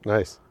summer.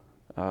 Nice.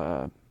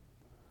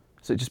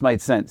 So it just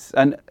made sense.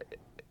 And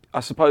I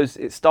suppose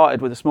it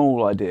started with a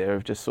small idea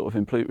of just sort of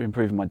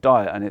improving my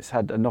diet, and it's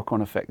had a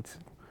knock-on effect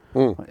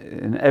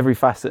in every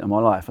facet of my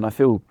life. And I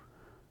feel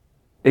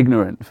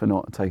ignorant for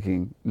not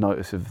taking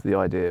notice of the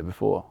idea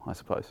before, I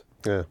suppose.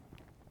 Yeah.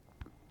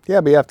 Yeah,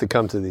 but you have to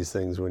come to these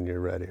things when you're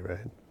ready,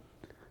 right?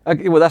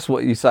 Well, that's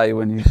what you say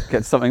when you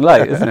get something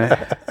late, isn't it?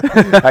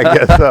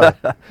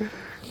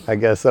 I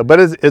guess so. But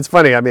it's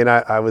funny. I mean,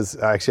 I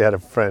actually had a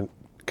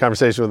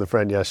conversation with a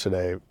friend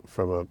yesterday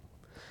from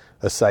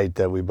a site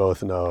that we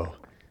both know,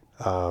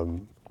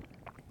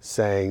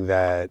 saying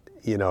that,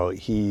 he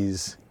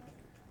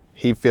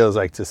feels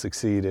like to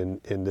succeed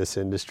in this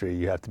industry,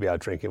 you have to be out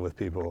drinking with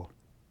people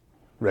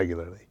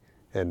regularly,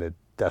 and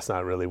that's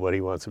not really what he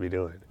wants to be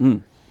doing.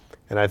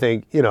 And I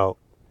think, I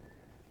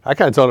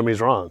kind of told him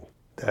he's wrong,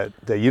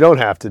 that you don't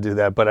have to do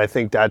that, but I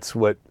think that's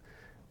what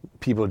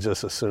people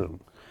just assume,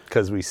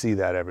 because we see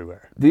that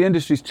everywhere. The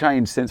industry's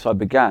changed since I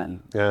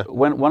began. Yeah.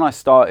 When I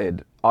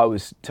started, I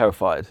was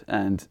terrified,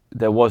 and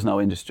there was no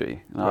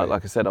industry. Right.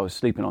 Like I said, I was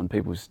sleeping on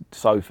people's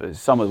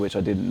sofas, some of which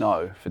I didn't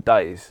know, for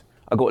days.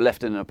 I got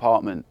left in an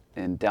apartment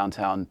in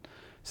downtown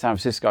San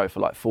Francisco for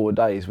like 4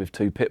 days with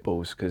 2 pit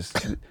bulls, because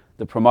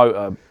the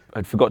promoter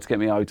had forgot to get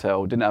me a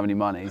hotel, didn't have any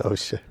money. Oh,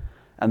 shit.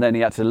 And then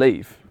he had to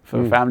leave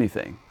for a family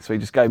thing. So he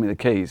just gave me the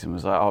keys and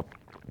was like, I'll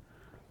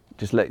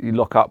just let you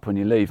lock up when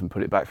you leave and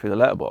put it back through the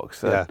letterbox.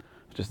 So I was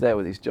just there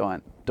with these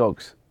giant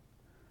dogs.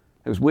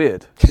 It was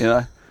weird,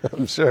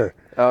 I'm sure.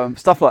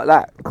 Stuff like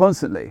that,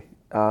 constantly.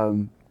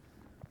 And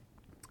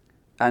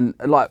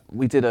like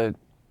we did a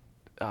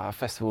a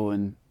festival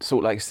in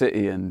Salt Lake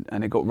City, and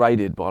it got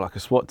raided by like a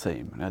SWAT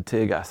team, and I had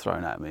tear gas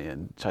thrown at me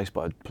and chased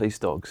by police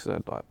dogs. So,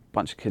 like, a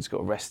bunch of kids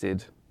got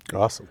arrested.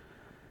 Awesome.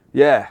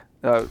 Yeah,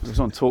 it was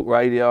on Talk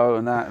Radio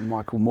and that, and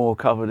Michael Moore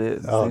covered it.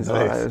 And Oh, things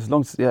nice.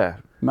 like that. Yeah,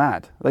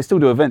 mad. They still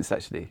do events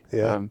actually.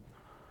 Yeah.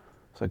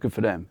 So good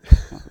for them.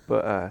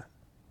 But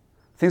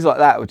things like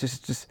that were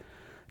just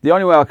the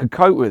only way I could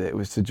cope with it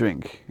was to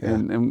drink. Yeah.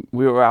 And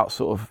we were out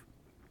sort of.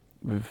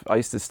 I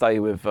used to stay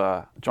with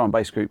a drum and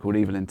bass group called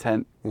Evil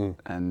Intent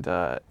and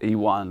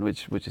E1,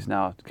 which is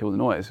now Kill the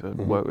Noise. I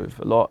work with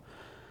a lot.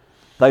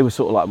 They were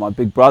sort of like my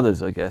big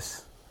brothers, I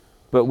guess.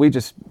 But we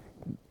just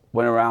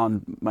went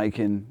around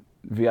making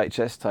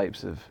VHS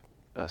tapes of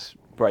us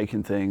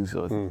breaking things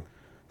or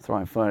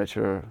throwing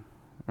furniture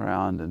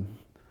around and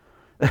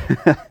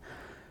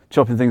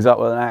chopping things up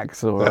with an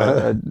axe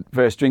or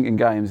various drinking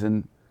games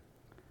and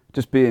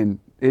just being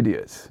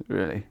idiots,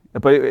 really.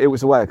 But it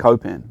was a way of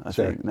coping, I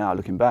think, now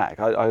looking back.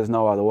 There's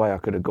no other way I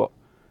could have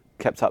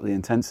kept up the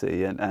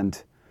intensity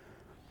and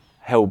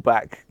held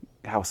back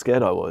how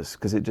scared I was,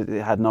 because it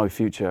had no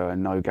future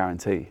and no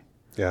guarantee.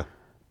 Yeah.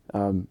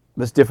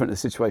 That's different to the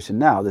situation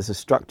now. There's a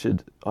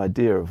structured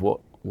idea of what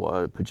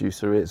a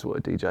producer is, what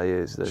a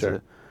DJ is.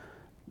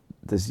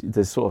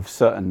 There's sort of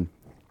certain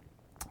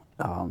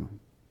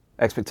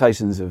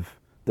expectations of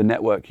the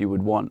network you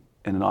would want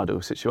in an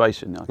ideal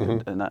situation, like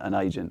an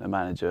agent, a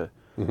manager,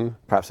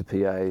 perhaps a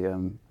PA,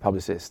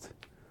 publicist,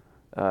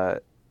 a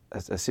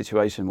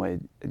situation where,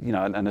 you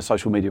know, and a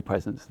social media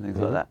presence and things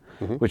like that,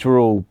 which were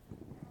all,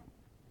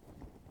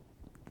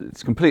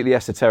 it's completely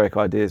esoteric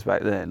ideas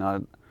back then. I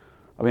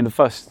mean, the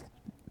first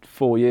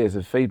 4 years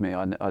of Feed Me,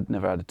 I'd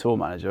never had a tour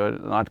manager,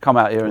 and I'd come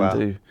out here and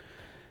do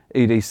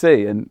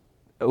EDC, and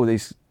all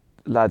these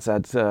lads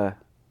had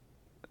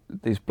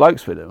these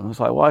blokes with them. I was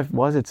like,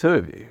 why is there two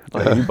of you?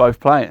 Like, are you both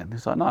playing?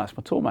 He's like, no, it's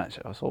my tour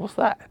manager. I was like, what's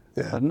that?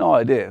 I had no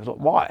idea. I was like,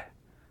 why?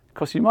 It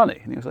costs you money.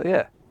 And he was like,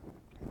 yeah.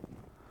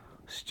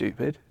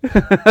 Stupid.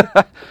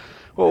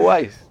 What a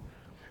waste.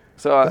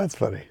 So That's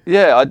funny.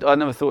 Yeah, I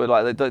never thought of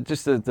like that.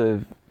 Just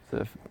the.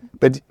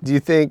 But do you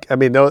think, I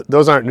mean,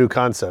 those aren't new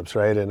concepts,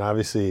 right? And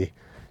obviously,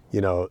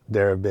 you know,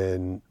 there have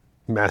been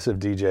massive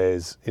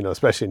DJs, you know,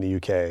 especially in the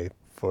UK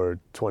for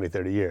 20,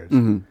 30 years.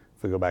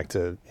 If we go back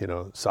to, you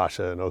know,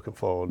 Sasha and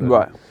Oakenfold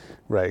and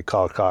right,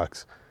 Carl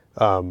Cox.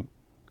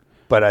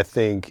 But I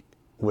think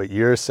what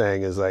you're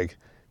saying is like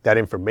that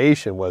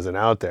information wasn't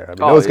out there. I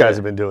mean, those guys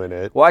have been doing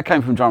it. Well, I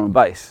came from drum and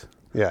bass.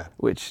 Yeah.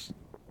 Which.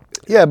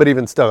 Yeah, but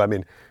even still, I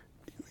mean,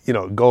 you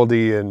know,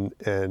 Goldie and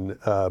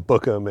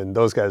Bookham and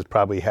those guys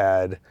probably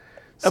had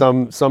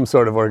some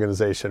sort of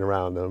organization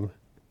around them.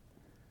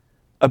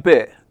 A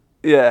bit,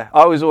 yeah.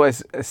 I was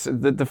always,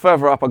 the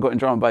further up I got in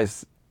drum and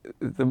bass,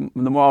 the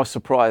more I was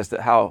surprised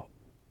at how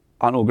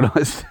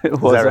unorganised it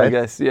was, right? I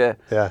guess, yeah.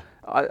 Yeah.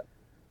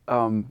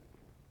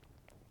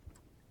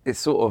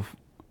 It's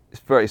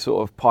very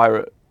sort of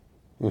pirate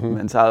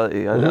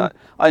mentality.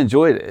 I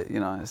enjoyed it, you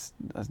know.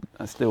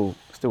 I still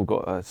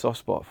got a soft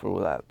spot for all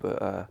that,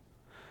 but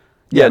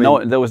yeah,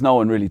 there was no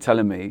one really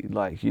telling me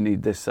like, you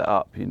need this set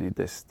up, you need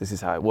this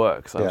is how it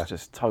works. I was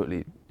just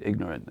totally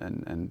ignorant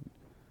and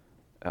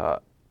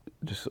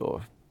just sort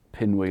of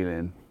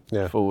pinwheeling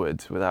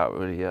forwards without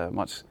really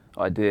much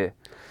idea.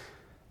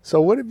 So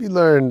what have you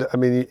learned? I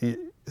mean,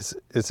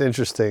 it's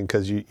interesting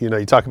because you know,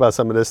 you talk about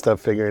some of this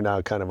stuff figuring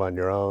out kind of on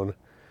your own,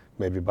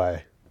 maybe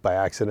by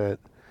accident,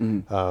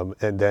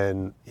 and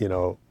then, you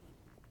know,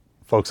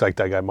 folks like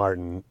that guy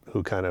Martin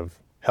who kind of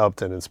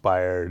helped and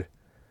inspired.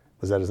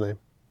 Was that his name?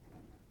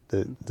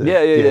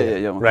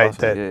 Yeah. Right.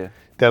 They're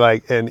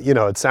like, and you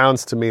know, it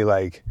sounds to me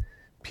like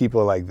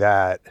people like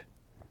that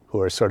who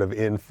are sort of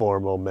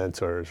informal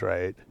mentors,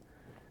 right,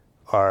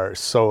 are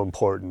so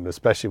important,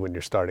 especially when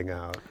you're starting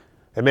out,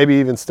 and maybe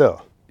even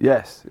still.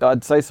 Yes,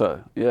 I'd say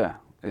so. Yeah,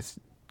 it's,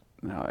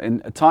 you know, in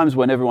times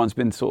when everyone's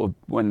been sort of,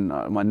 when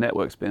my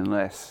network's been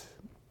less,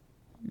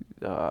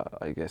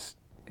 I guess,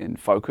 in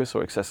focus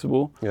or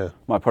accessible,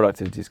 my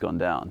productivity's gone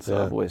down.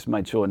 So I've always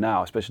made sure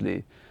now,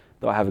 especially,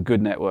 that I have a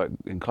good network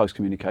in close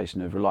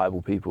communication of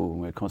reliable people,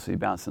 and we're constantly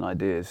bouncing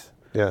ideas.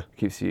 Yeah,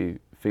 keeps you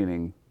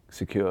feeling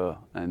secure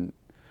and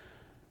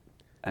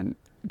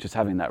just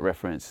having that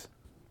reference.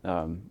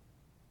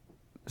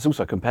 It's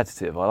also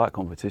competitive. I like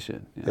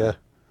competition. You know?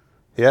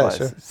 Yeah, like,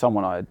 sure.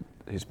 Someone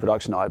whose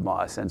production I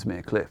admire sends me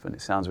a clip and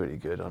it sounds really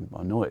good. I'm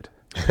annoyed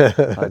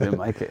I didn't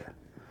make it.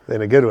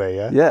 In a good way,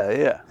 yeah.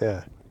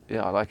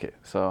 Yeah, I like it.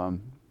 So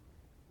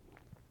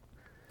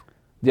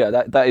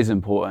that is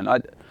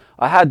important.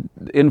 I had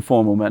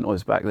informal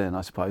mentors back then,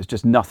 I suppose,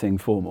 just nothing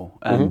formal.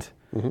 And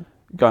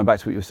going back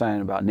to what you were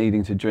saying about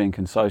needing to drink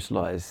and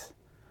socialise,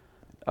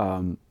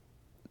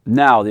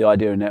 now the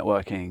idea of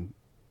networking,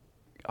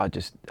 I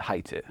just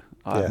hate it.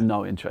 I have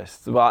no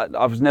interest. But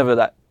I was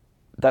never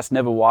that's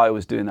never why I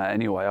was doing that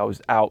anyway. I was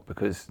out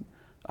because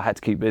I had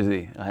to keep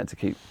busy. I had to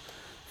keep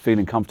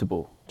feeling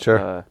comfortable.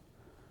 Sure.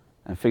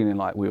 And feeling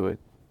like we were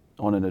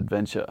on an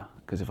adventure.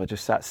 Because if I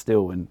just sat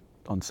still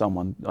on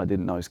someone I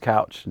didn't know's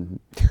couch, and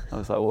I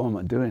was like, what am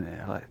I doing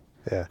here?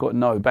 Like, got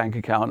no bank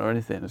account or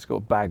anything. I've just got a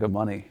bag of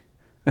money.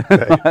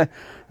 Right.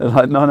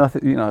 Like no,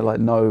 nothing, you know, like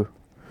no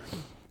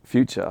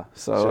future.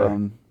 So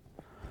Sure.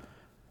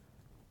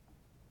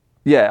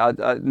 yeah,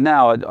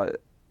 now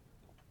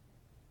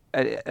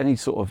any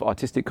sort of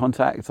artistic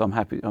contact, I'm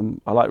happy.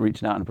 I like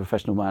reaching out in a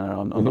professional manner.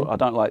 I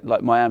don't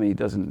like Miami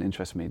doesn't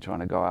interest me trying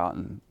to go out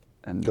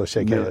and Go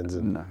shake hands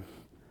and- no.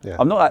 Yeah.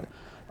 I'm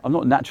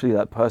not naturally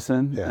that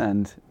person, Yeah.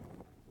 and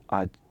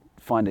I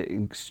find it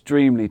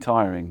extremely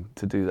tiring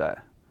to do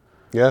that.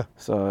 Yeah.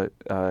 So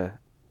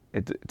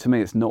to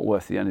me, it's not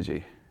worth the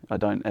energy. I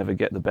don't ever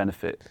get the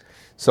benefit.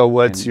 So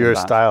what's in your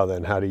that. style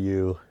then? How do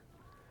you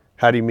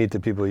meet the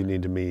people you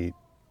need to meet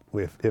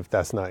if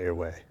that's not your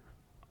way?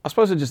 I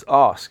suppose I just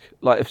ask.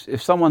 Like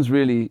if someone's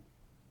really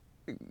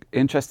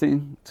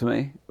interesting to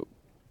me,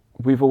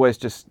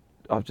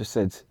 I've just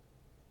said,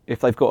 if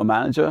they've got a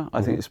manager,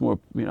 I think it's more,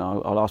 you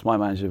know, I'll ask my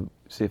manager,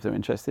 see if they're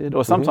interested.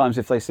 Or sometimes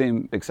if they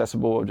seem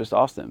accessible, I'll just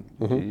ask them,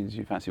 do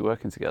you fancy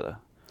working together?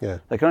 Yeah.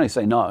 They can only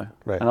say no.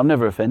 Right. And I'm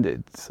never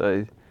offended.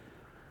 So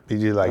Did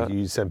you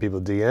you send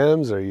people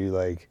DMs, or you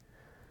like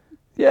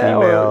yeah,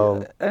 email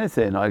or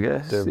anything, I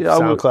guess. to Yeah,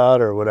 SoundCloud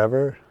or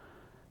whatever?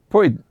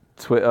 probably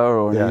Twitter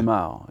or an Yeah.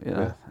 email. You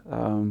know.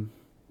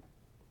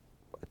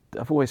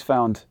 I've always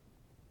found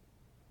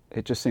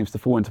it just seems to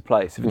fall into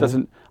place. If it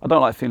doesn't, I don't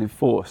like feeling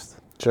forced.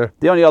 Sure.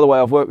 The only other way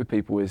I've worked with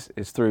people is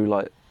through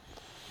like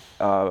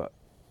my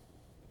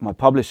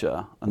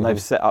publisher, and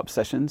they've set up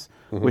sessions,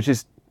 which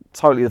is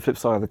totally the flip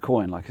side of the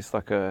coin. Like it's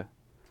like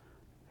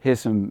here's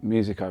some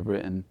music I've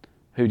written.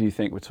 Who do you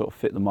think would sort of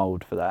fit the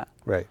mold for that?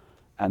 Right.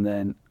 And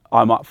then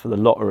I'm up for the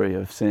lottery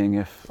of seeing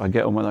if I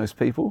get on with those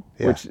people,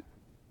 Yeah. which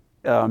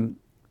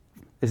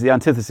is the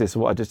antithesis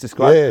of what I just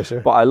described. Yeah,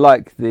 sure. But I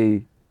like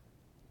the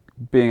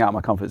being out of my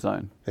comfort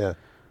zone. Yeah.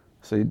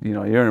 So you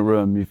know, you're in a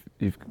room.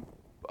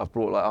 I've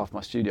brought like half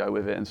my studio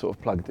with it and sort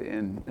of plugged it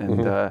in,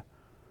 and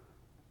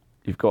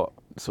you've got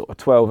sort of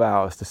 12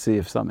 hours to see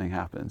if something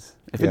happens.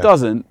 If Yeah. it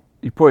doesn't,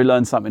 you probably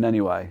learn something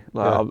anyway.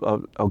 Like Yeah.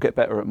 I'll get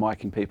better at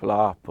miking people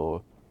up,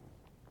 or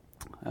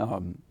I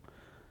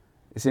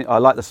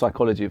like the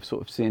psychology of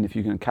sort of seeing if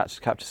you can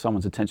capture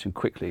someone's attention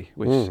quickly,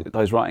 which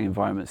those writing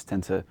environments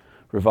tend to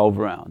revolve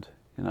around.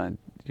 You know,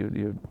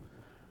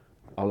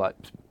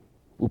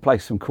 we'll play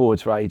some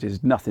chords for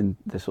ages, nothing.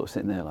 They're sort of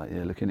sitting there like,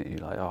 looking at you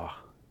like, oh,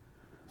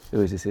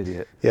 who is this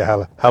idiot? Yeah.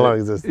 How long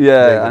is this?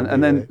 Yeah, thing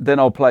and gonna be, then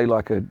I'll play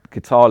like a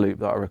guitar loop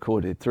that I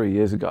recorded 3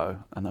 years ago,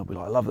 and they'll be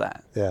like, I love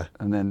that. Yeah.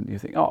 And then you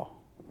think, oh,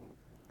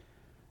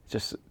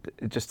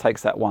 it just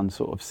takes that one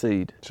sort of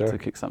seed Sure. to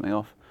kick something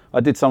off. I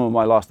did some of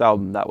my last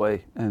album that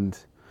way, and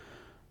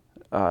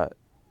I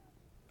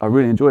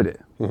really enjoyed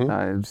it.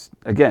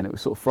 It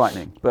was sort of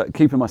frightening, but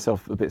keeping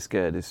myself a bit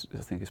scared I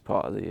think is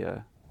part of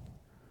the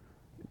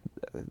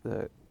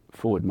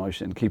forward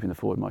motion, keeping the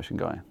forward motion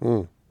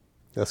going.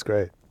 That's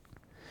great.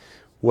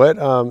 What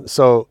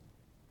so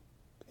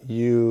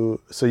you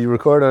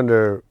record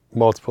under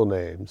multiple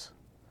names,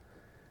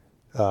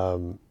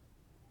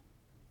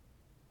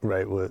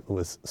 right?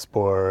 With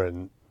Spore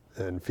and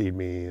Feed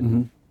Me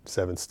and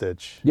Seven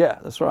Stitch. Yeah,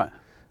 that's right.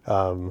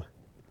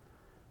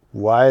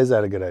 Why is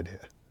that a good idea?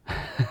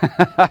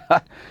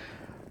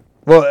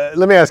 Well,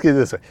 let me ask you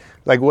this way: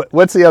 like,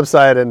 what's the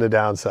upside and the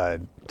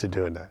downside to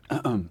doing that?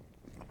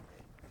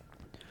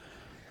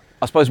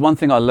 I suppose one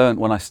thing I learned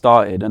when I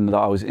started, and that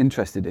I was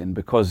interested in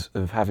because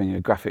of having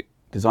a graphic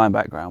design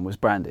background, was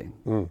branding.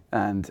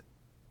 And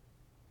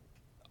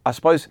I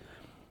suppose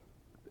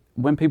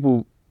when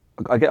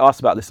I get asked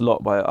about this a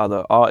lot by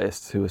other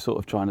artists who are sort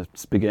of trying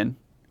to begin,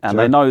 and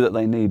Sure. they know that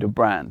they need a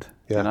brand,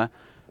 Yeah. you know,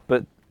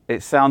 but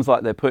it sounds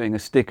like they're putting a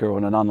sticker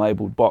on an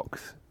unlabeled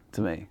box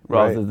to me,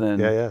 rather Right. than.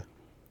 Yeah.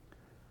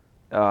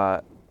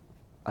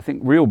 I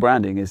think real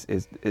branding is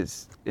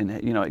in,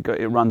 you know,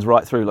 it runs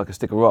right through like a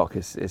stick of rock.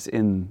 It's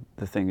in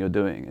the thing you're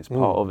doing. It's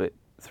part of it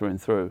through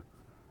and through.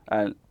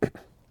 And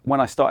when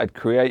I started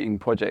creating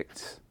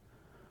projects,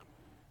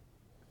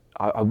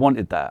 I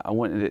wanted that. I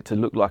wanted it to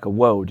look like a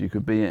world you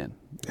could be in.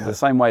 Yeah. The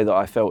same way that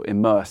I felt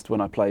immersed when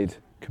I played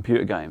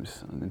computer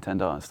games,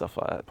 Nintendo and stuff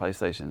like that,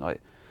 PlayStation. Like,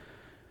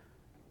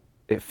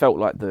 it felt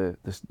like the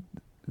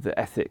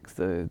ethics,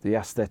 the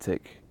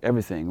aesthetic,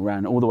 everything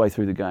ran all the way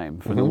through the game,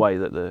 from the way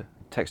that the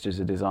textures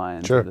are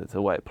designed, Sure. to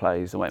the way it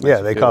plays, the way it makes Yeah,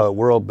 you they feel. call it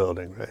world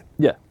building, right?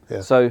 Yeah.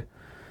 Yeah. So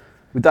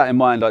with that in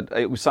mind,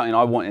 it was something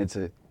I wanted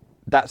to.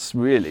 That's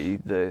really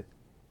the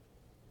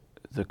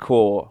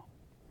core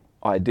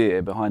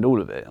idea behind all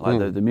of it.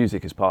 Like the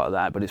music is part of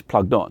that, but it's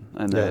plugged on,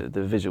 and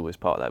the visual is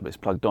part of that, but it's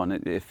plugged on.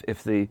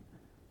 If the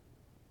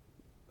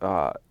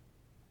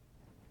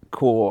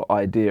core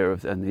idea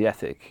and the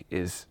ethic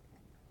is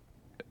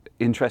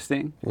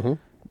interesting,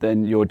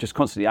 then you're just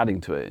constantly adding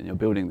to it, and you're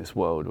building this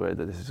world where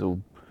this is all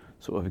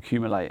sort of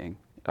accumulating.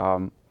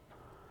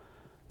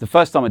 The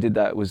first time I did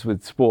that was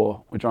with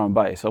Spore, with drum and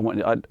bass. I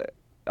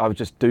was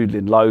just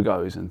doodling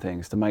logos and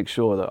things to make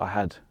sure that I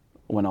had,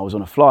 when I was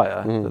on a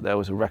flyer, that there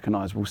was a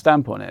recognisable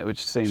stamp on it,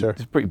 which seemed Sure.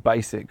 it's a pretty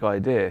basic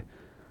idea.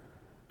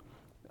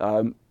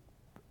 And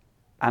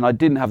I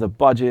didn't have the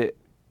budget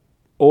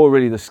or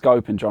really the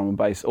scope in drum and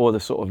bass, or the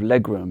sort of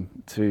leg room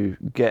to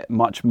get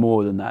much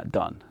more than that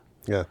done.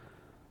 Yeah.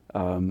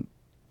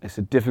 It's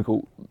a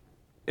difficult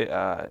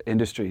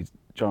industry,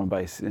 drum and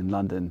bass in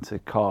London, to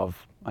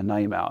carve a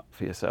name out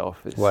for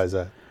yourself. Why is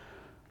that?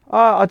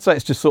 I'd say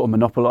it's just sort of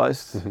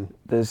monopolised.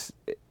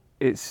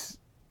 It's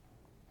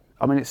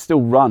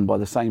still run by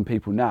the same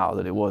people now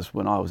that it was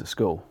when I was at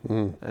school.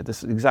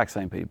 The exact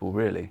same people,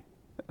 really.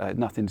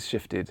 Nothing's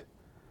shifted.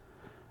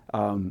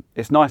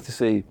 It's nice to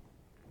see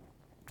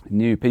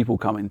new people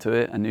come into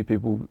it, and new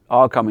people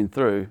are coming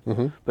through,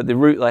 but the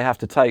route they have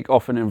to take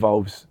often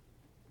involves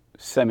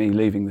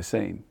semi-leaving the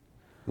scene.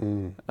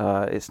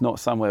 It's not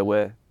somewhere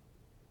where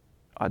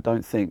I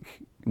don't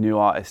think new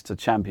artists are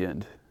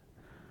championed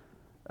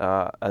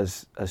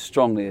as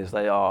strongly as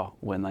they are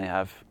when they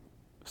have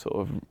sort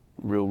of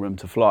real room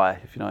to fly,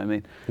 if you know what I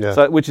mean. Yeah.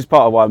 So, which is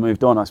part of why I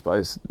moved on, I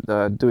suppose.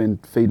 Doing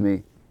Feed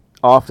Me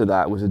after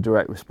that was a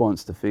direct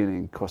response to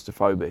feeling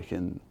claustrophobic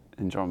in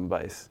drum and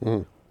bass.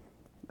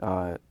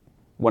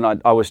 When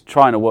I was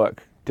trying to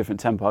work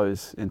different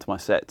tempos into my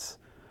sets,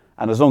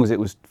 and as long as it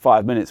was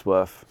 5 minutes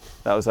worth,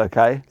 that was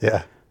okay.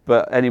 Yeah.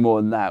 But any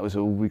more than that was,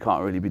 we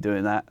can't really be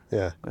doing that.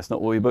 Yeah. That's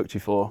not what we booked you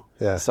for.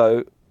 Yeah.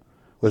 So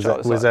was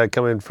that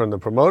coming from the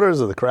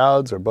promoters or the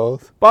crowds or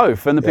both?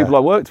 Both, and the people I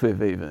worked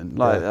with even,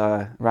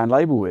 ran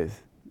label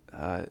with,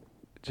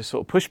 just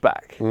sort of pushed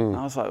back. And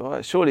I was like,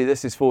 well, surely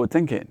this is forward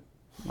thinking.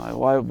 Like,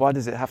 why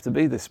does it have to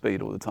be this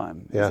speed all the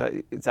time? Yeah.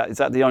 Is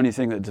that the only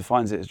thing that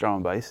defines it as drum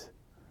and bass?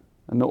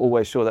 I'm not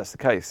always sure that's the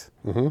case.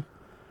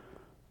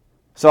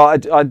 So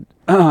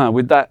I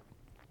with that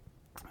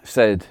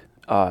said,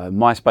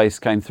 MySpace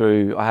came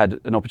through. I had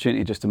an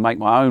opportunity just to make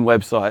my own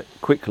website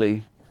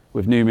quickly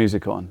with new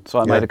music on. So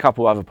I made a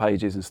couple other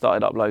pages and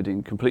started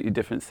uploading completely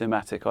different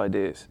thematic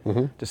ideas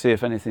to see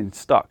if anything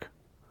stuck.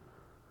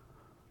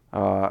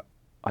 I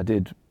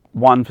did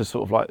one for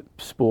sort of like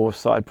Spore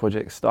side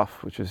project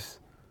stuff, which was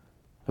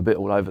a bit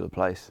all over the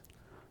place.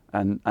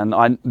 And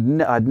I'd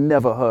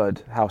never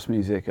heard house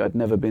music. I'd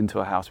never been to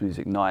a house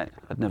music night.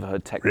 I'd never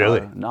heard techno.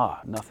 Really? No,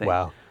 nothing.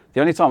 Wow. The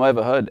only time I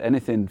ever heard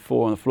anything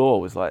Four on the Floor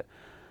was like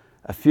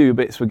a few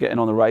bits were getting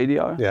on the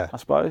radio, I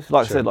suppose.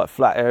 Like I said, like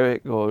Flat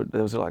Eric, or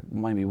there was like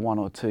maybe one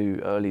or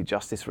two early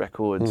Justice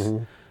records.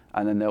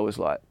 And then there was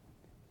like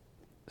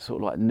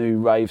sort of like new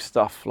rave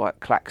stuff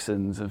like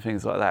Klaxons and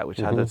things like that, which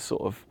had a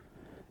sort of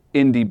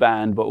indie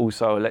band but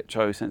also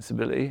electro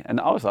sensibility. And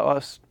I was like, oh,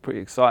 that's pretty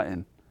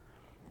exciting.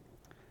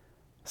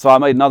 So I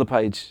made another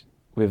page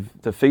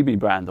with the Phoebe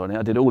brand on it.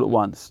 I did all at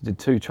once, did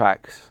 2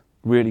 tracks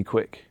really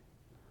quick.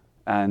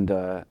 And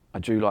I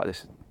drew like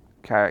this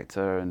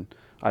character, and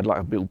I had like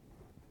a real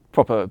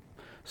proper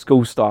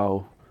school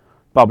style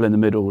bubble in the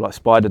middle, like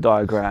spider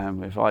diagram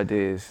with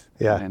ideas.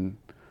 Yeah. And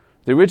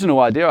the original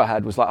idea I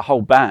had was like a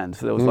whole band.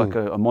 So there was like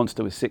a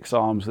monster with 6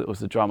 arms that was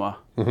the drummer.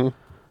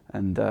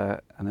 And then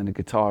a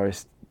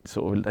guitarist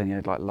sort of, and he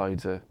had like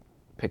loads of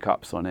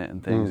pickups on it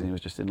and things. And he was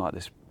just in like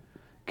this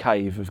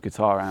cave of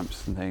guitar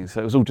amps and things. So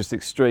it was all just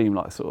extreme,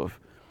 like sort of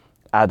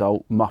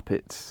adult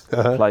Muppets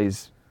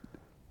plays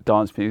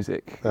dance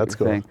music. That's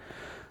cool. Thing.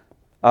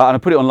 And I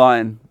put it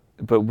online,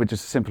 but we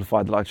just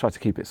simplified. Like I tried to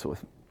keep it sort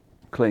of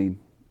clean.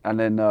 And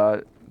then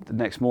the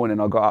next morning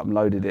I got up and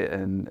loaded it,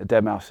 and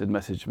Deadmau5 had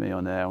messaged me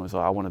on there and was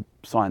like, I want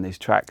to sign these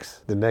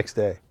tracks. The next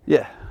day?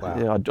 Yeah. Wow.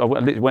 Yeah, I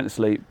literally went to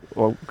sleep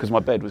because my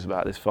bed was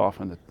about this far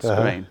from the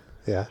screen.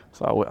 Yeah.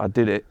 So I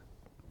did it,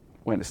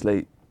 went to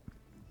sleep,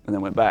 and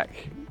then went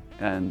back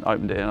and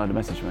opened it, and I had a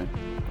message from him.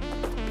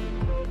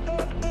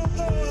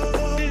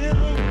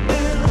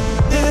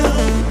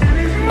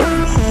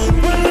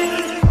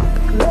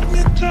 Let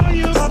me tell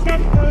you about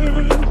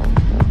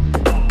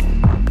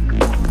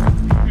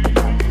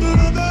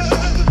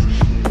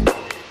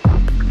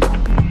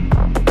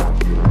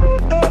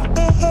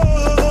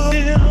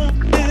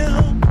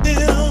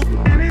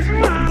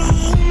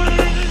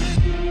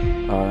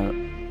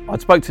I'd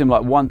spoke to him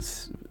like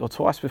once or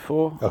twice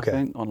before, Okay. I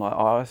think, on like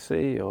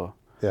IRC or...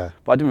 Yeah.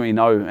 But I didn't really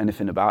know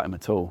anything about him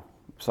at all.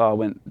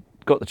 So I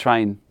got the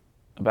train.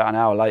 About an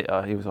hour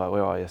later, he was like,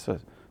 where are you? So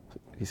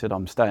he said,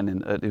 I'm staying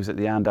it was at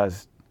the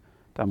Andaz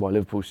down by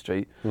Liverpool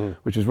Street,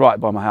 which was right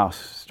by my house,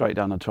 straight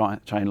down the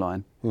train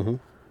line.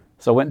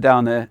 So I went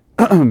down there,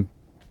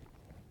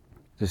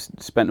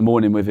 just spent the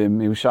morning with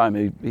him. He was showing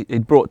me,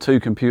 he'd brought 2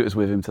 computers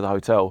with him to the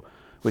hotel,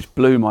 which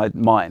blew my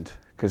mind,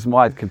 because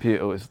my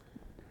computer was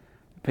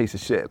a piece of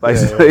shit,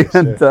 basically.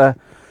 Yeah,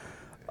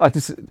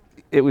 And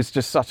it was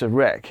just such a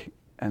wreck.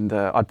 And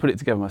I'd put it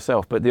together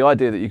myself. But the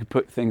idea that you could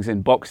put things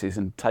in boxes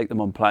and take them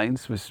on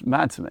planes was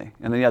mad to me.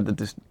 And then he had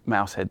the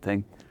mouse head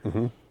thing,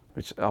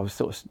 which I was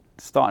sort of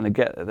starting to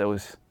get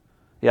that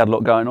he had a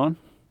lot going on.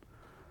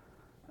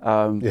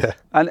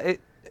 And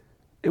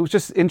it was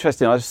just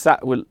interesting. I just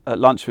sat at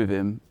lunch with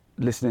him,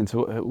 listening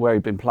to where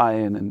he'd been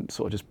playing and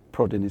sort of just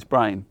prodding his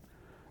brain.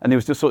 And he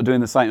was just sort of doing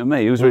the same with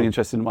me. He was really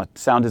interested in my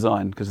sound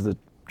design because of the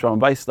drum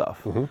and bass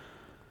stuff.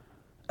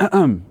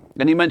 And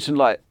he mentioned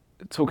like,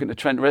 talking to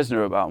Trent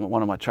Reznor about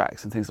one of my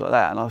tracks and things like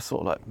that, and I was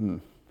sort of like,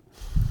 I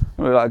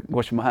remember like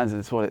washing my hands in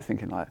the toilet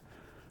thinking like,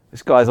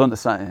 this guy's onto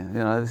something.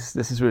 You know,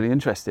 this is really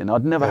interesting.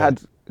 I'd never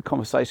had a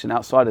conversation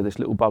outside of this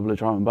little bubble of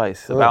drum and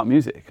bass about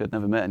music. I'd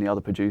never met any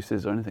other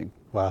producers or anything.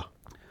 Wow.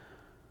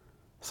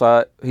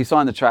 So he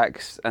signed the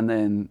tracks, and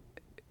then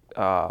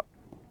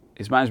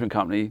his management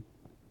company,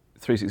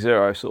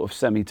 360, sort of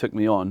semi-took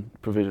me on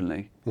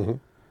provisionally. Mm-hmm.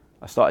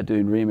 I started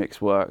doing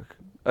remix work.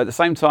 At the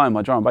same time,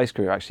 my drum and bass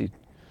career actually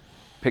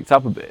picked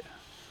up a bit.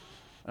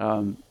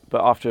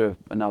 But after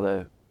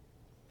another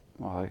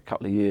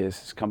couple of years,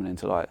 it's coming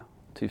into like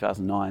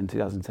 2009,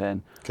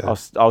 2010,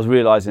 I was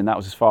realising that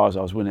was as far as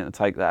I was willing to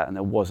take that, and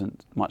there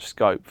wasn't much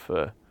scope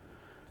for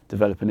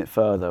developing it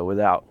further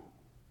without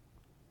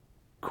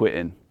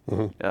quitting.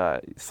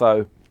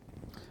 Mm-hmm.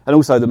 And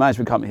also the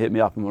management company hit me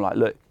up and were like,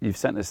 look,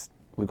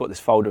 we've got this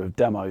folder of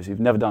demos you've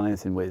never done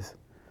anything with.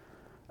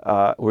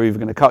 We're either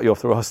going to cut you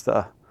off the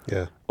roster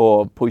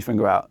or pull your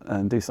finger out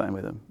and do something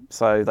with them.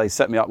 So they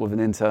set me up with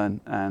an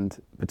intern,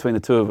 and between the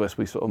two of us,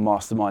 we sort of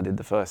masterminded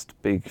the first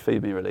big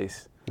Feed Me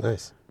release.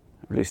 Nice.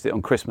 Released it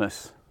on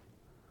Christmas,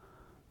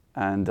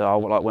 and I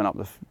went up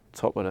the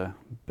top of the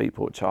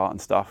Beatport chart and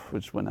stuff,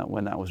 which when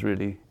that was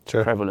really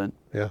prevalent.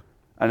 Yeah.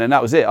 And then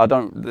that was it.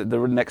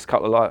 The next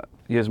couple of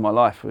years of my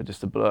life were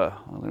just a blur.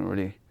 I didn't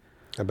really.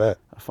 I bet.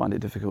 I find it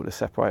difficult to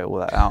separate all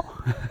that out.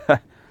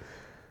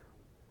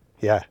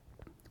 Yeah.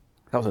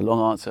 That was a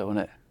long answer,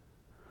 wasn't it?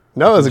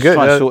 No, it was a good.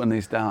 Try to shorten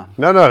these down.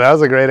 No, that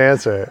was a great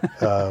answer.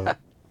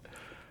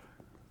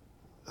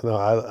 No,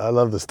 I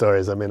love the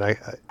stories. I mean, I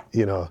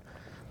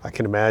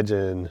can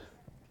imagine,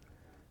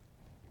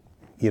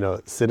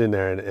 sitting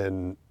there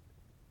and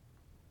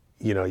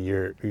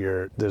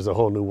there's a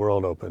whole new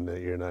world open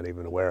that you're not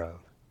even aware of.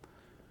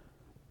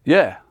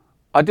 Yeah,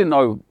 I didn't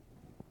know.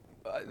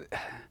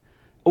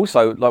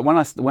 Also, like when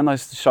the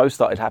show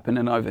started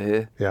happening over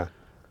here,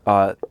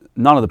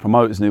 none of the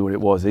promoters knew what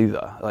it was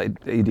either. Like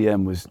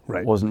EDM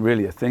wasn't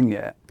really a thing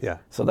yet. Yeah.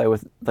 So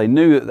they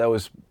knew that there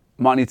was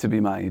money to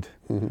be made,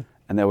 mm-hmm.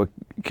 and there were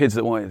kids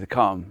that wanted to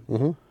come,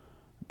 mm-hmm.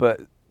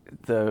 but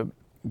the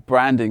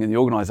branding and the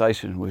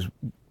organisation was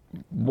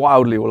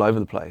wildly all over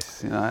the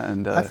place,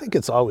 And I think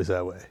it's always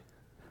that way.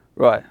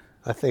 Right.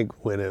 I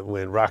think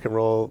when rock and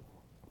roll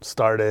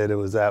started, it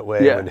was that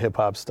way. Yeah. When hip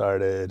hop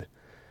started,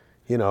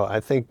 I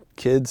think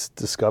kids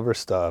discover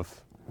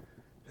stuff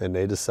and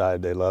they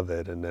decide they love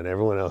it, and then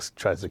everyone else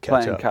tries to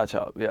catch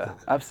up. Yeah,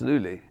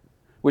 absolutely.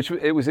 Which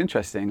it was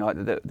interesting. Like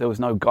there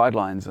was no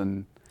guidelines,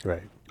 and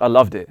right. I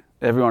loved it.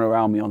 Everyone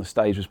around me on the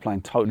stage was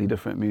playing totally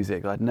different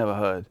music I'd never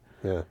heard,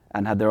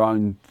 and had their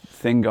own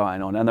thing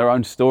going on and their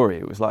own story.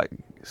 It was like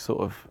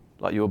sort of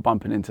like you were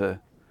bumping into.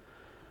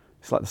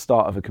 It's like the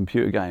start of a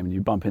computer game, and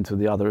you bump into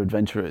the other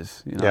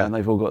adventurers, and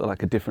they've all got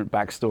like a different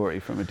backstory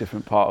from a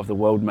different part of the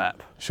world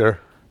map. Sure.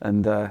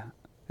 And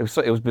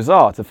it was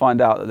bizarre to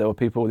find out that there were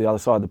people on the other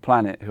side of the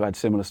planet who had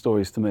similar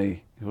stories to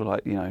me, who were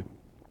like,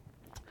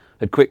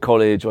 had quit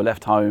college or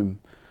left home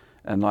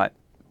and like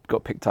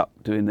got picked up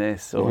doing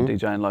this or mm-hmm.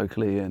 DJing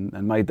locally and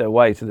made their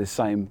way to this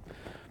same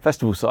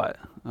festival site.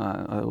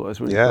 I thought it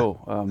was really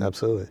cool.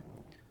 Absolutely.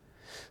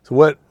 So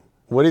what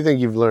do you think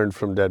you've learned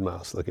from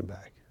Deadmau5 looking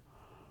back?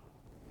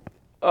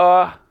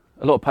 A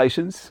lot of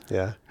patience.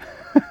 Yeah.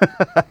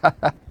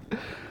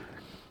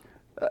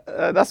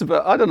 That's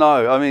about. I don't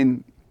know. I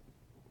mean,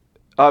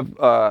 I've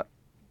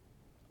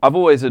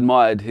always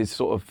admired his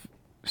sort of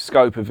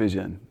scope of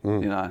vision.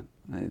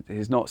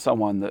 He's not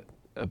someone that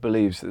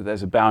believes that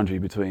there's a boundary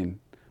between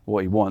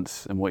what he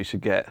wants and what he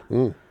should get.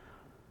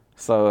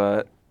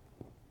 So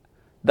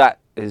that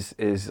is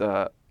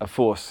a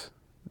force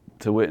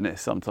to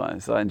witness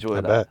sometimes. I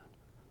enjoy that. Bet.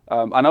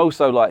 And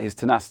also like his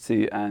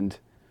tenacity and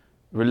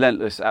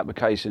relentless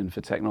application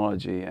for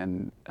technology,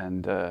 and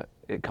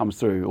it comes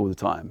through all the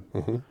time.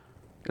 Mm-hmm.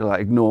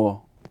 Like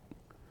ignore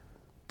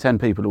 10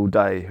 people all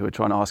day who are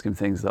trying to ask him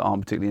things that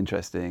aren't particularly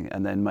interesting,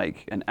 and then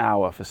make an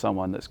hour for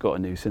someone that's got a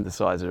new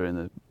synthesizer in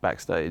the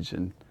backstage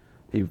and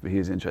he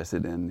is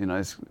interested in.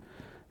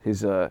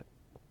 His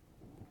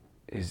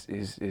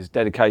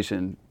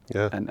dedication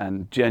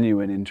and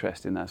genuine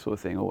interest in that sort of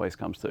thing always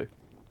comes through.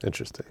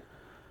 Interesting.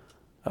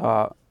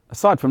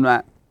 Aside from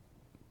that,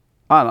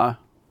 I don't know.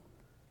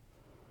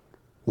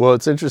 Well,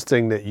 it's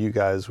interesting that you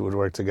guys would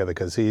work together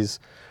because he's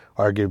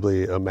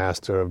arguably a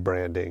master of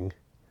branding,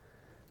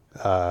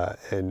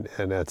 and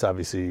that's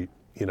obviously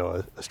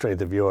a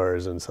strength of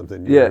yours and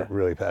something you're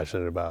really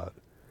passionate about.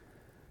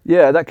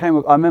 Yeah, that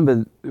came. I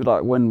remember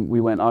like when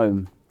we went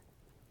home,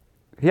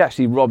 he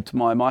actually robbed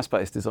my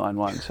MySpace design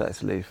once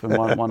actually from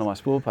one of my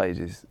Spore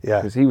pages. Yeah,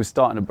 because he was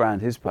starting to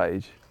brand his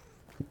page,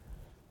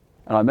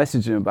 and I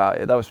messaged him about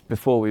it. That was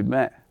before we'd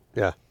met.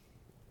 Yeah.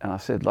 And I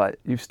said, like,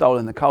 you've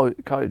stolen the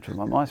code from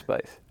my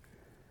MySpace.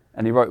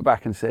 And he wrote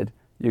back and said,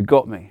 you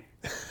got me, !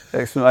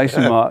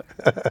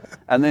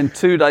 And then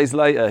 2 days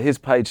later, his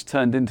page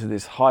turned into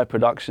this high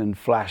production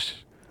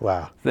Flash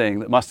thing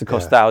that must have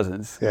cost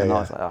thousands. I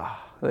was like,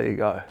 there you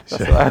go.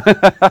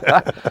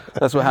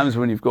 That's what happens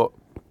when you've got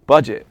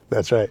budget.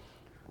 That's right.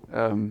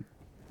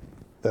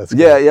 That's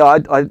good.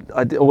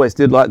 I always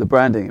did like the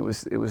branding. It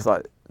was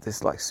like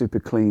this like super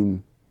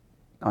clean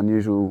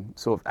unusual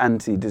sort of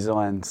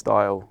anti-design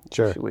style,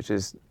 Sure. which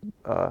is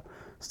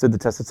stood the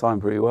test of time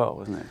pretty well,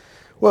 wasn't it?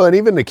 Well, and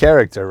even the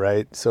character,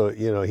 right? So,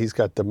 he's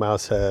got the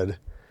mouse head,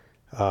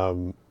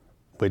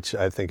 which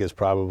I think is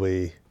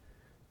probably,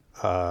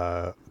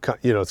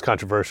 it's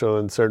controversial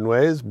in certain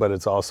ways, but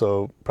it's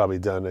also probably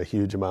done a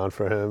huge amount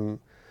for him.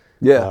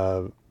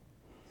 Yeah.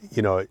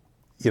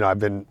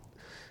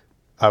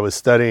 I was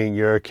studying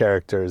your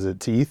characters at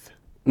Teeth,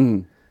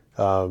 and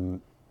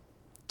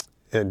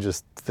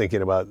just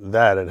thinking about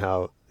that and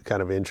how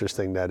kind of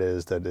interesting that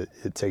is, that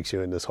it takes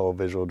you in this whole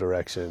visual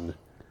direction.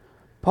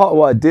 Part of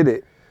why I did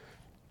it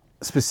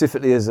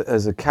specifically as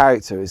a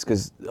character is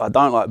because I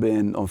don't like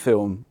being on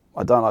film.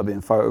 I don't like being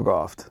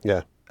photographed.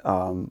 Yeah.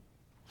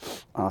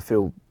 I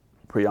feel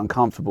pretty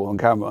uncomfortable on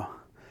camera.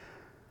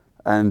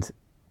 And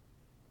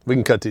we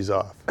can cut these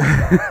off.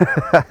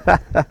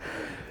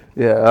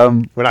 Yeah.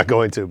 We're not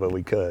going to, but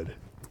we could.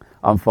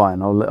 I'm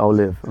fine. I'll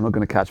live. I'm not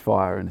going to catch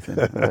fire or anything.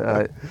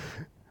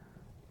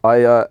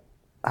 I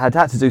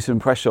had to do some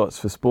press shots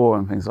for Spore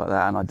and things like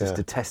that, and I just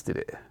detested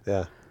it.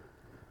 Yeah.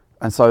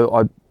 And so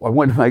I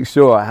wanted to make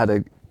sure I had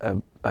a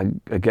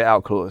get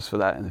out clause for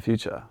that in the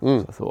future.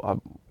 So I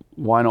thought,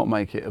 why not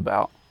make it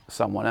about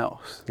someone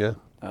else? Yeah.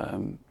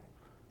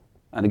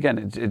 And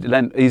again, it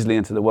lent easily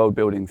into the world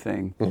building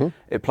thing. Mm-hmm.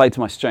 It played to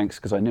my strengths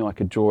because I knew I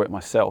could draw it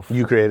myself.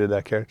 You created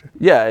that character?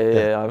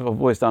 Yeah. I've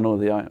always done all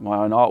my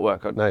own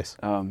artwork. Nice.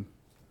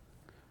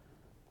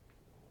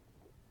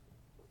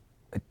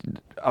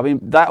 I mean,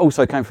 that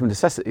also came from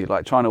necessity,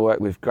 like trying to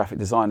work with graphic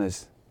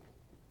designers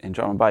in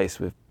drum and bass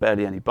with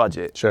barely any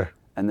budget. Sure.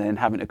 And then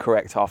having to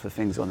correct half the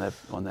things on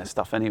their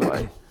stuff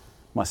anyway,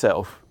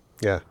 myself.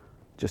 Yeah.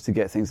 Just to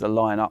get things to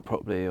line up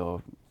properly,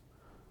 or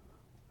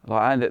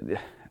like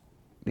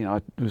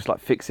I was like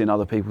fixing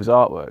other people's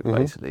artwork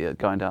basically,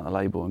 going down the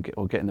label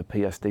or getting the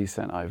PSD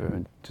sent over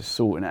and just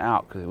sorting it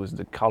out because it was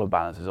the color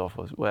balances off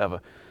or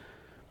whatever.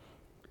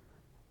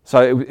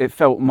 So it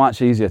felt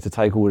much easier to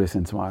take all this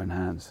into my own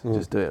hands,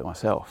 just do it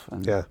myself.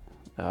 And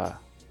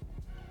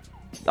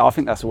I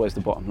think that's always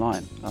the bottom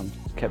line. I've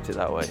kept it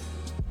that way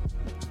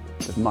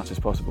as much as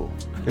possible.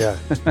 Yeah.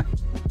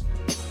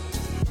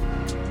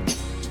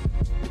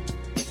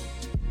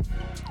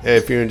 Hey,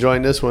 if you're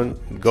enjoying this one,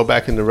 go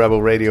back in the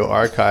Rebel Radio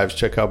archives,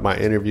 check out my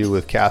interview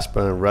with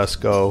Casper and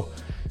Rusko,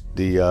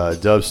 the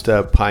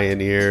dubstep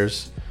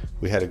pioneers.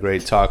 We had a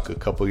great talk a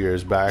couple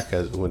years back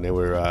when they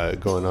were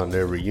going on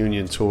their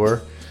reunion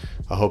tour.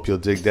 I hope you'll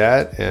dig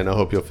that, and I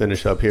hope you'll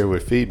finish up here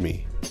with Feed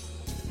Me.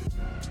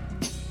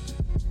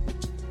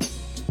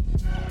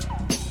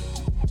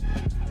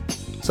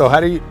 So how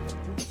do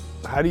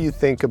you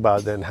think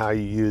about then how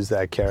you use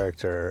that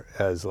character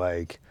as,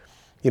 like,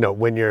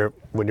 when you're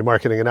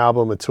marketing an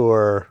album, a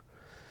tour,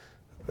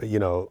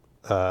 an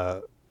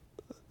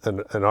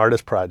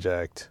artist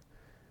project?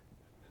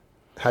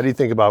 How do you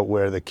think about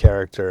where the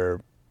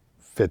character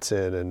fits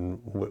in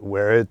and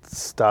where it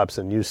stops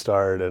and you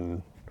start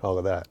and all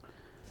of that?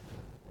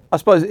 I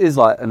suppose it is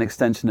like an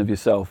extension of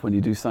yourself when you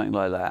do something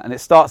like that, and it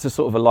starts as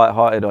sort of a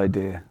light-hearted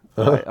idea.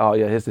 Like, oh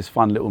yeah, here's this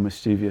fun little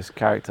mischievous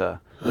character,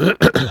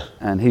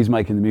 and he's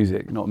making the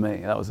music, not me.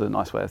 That was a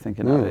nice way of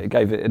thinking of it. It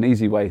gave it an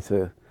easy way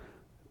to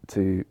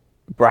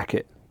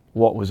bracket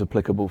what was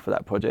applicable for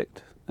that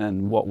project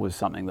and what was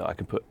something that I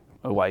could put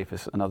away for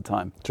another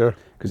time. Sure.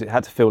 Because it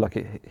had to feel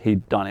like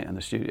he'd done it in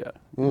the studio,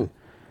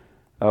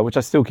 which I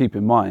still keep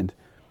in mind.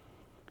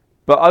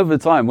 But over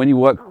the time, when you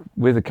work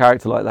with a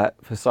character like that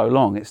for so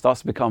long, it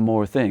starts to become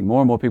more a thing. More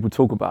and more people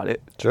talk about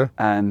it. Sure.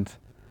 And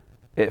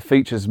it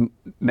features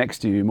next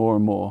to you more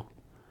and more.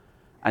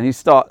 And you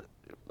start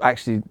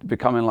actually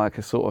becoming like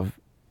a sort of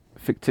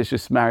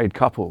fictitious married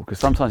couple, because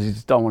sometimes you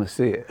just don't want to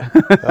see it.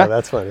 Oh,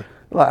 that's funny.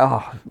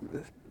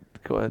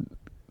 God,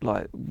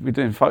 like we're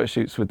doing photo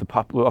shoots with the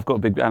puppet. Well, I've got a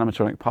big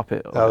animatronic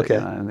puppet,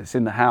 and it's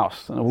in the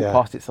house, and I walk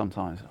past it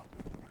sometimes.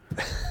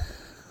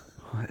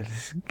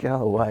 Just get out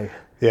of the way.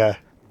 Yeah.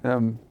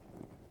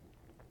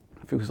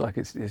 It feels like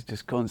it's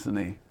just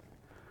constantly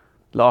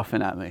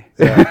laughing at me.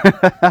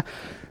 Yeah.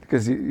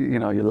 Because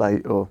you're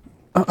late or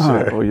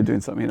Sure. or you're doing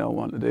something you don't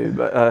want to do.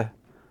 But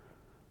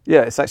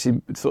it's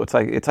actually sort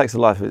of it takes a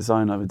life of its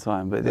own over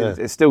time. But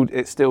it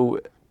still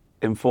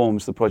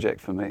informs the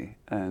project for me,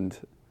 and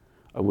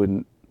I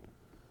wouldn't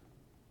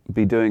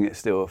be doing it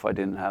still if I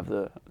didn't have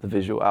the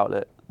visual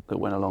outlet that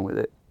went along with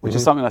it, which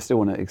is something I still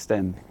want to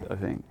extend. I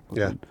think.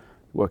 Yeah.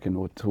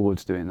 Working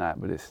towards doing that,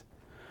 but it's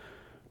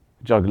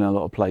juggling a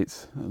lot of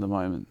plates at the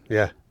moment.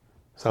 Yeah.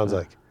 Sounds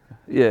like.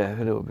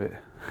 Yeah, a little bit.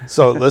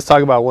 So let's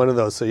talk about one of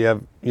those. So you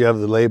have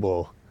the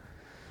label.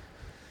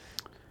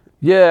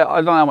 Yeah, I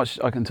don't know how much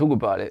I can talk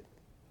about it.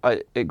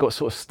 It got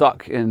sort of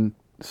stuck in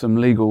some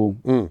legal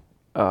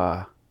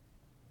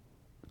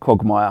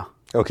quagmire.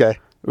 Okay.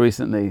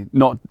 Recently,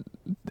 not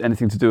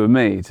anything to do with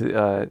me.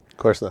 Of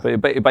course not.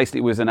 But it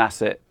basically was an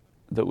asset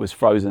that was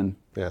frozen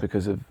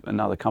because of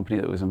another company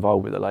that was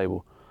involved with the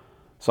label.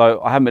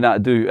 So I haven't been able to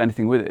do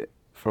anything with it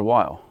for a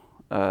while,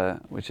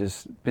 which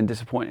has been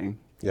disappointing.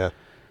 Yeah.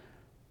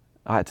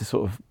 I had to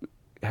sort of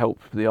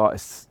help the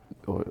artists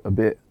a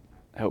bit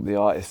help the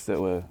artists that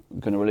were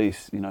going to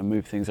release,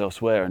 move things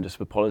elsewhere and just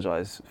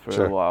apologise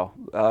for a while.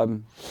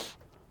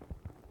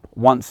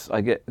 Once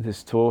I get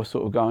this tour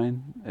sort of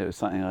going, it was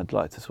something I'd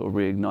like to sort of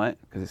reignite,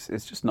 because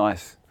it's just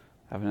nice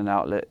having an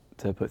outlet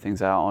to put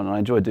things out on. And I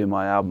enjoyed doing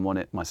my album on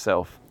it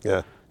myself.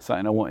 Yeah.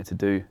 Something I wanted to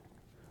do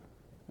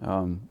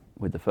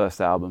with the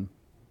first album.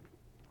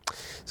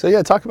 So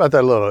yeah, talk about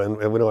that a little,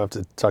 and we don't have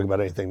to talk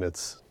about anything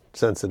that's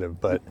sensitive,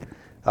 but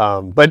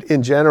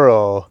in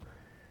general,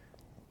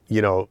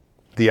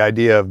 the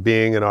idea of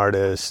being an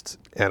artist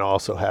and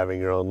also having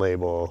your own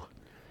label,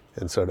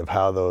 and sort of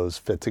how those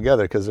fit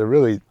together, because they're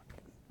really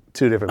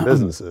two different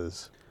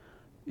businesses.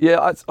 Yeah,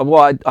 I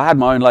had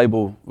my own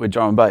label with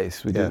drum and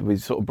bass. We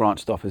sort of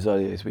branched off as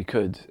early as we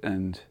could,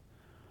 and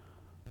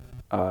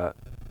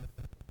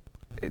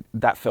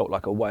that felt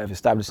like a way of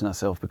establishing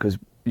ourselves, because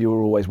you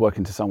were always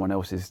working to someone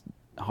else's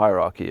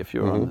hierarchy if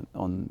you were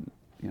on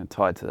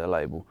tied to their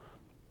label.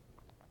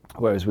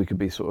 Whereas we could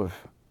be sort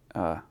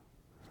of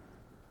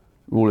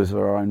rulers of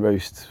our own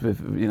roost with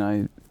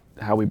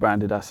how we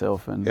branded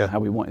ourselves and how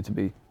we wanted to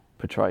be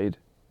portrayed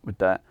with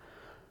that.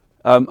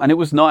 And it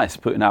was nice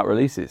putting out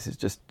releases. It's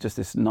just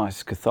this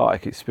nice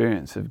cathartic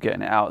experience of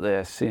getting it out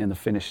there, seeing the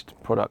finished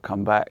product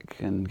come back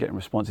and getting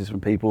responses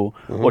from people,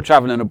 or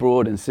travelling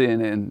abroad and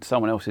seeing it in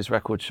someone else's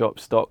record shop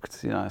stocked,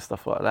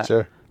 stuff like that.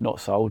 Sure. Not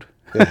sold.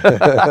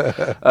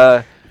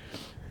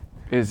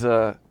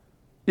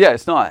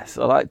 It's nice.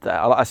 I like that.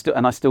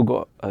 I still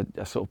got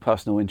a sort of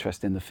personal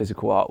interest in the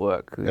physical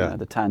artwork,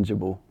 the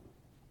tangible.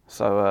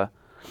 So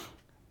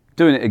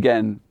doing it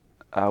again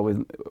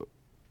with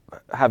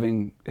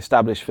having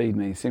established Feed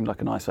Me seemed like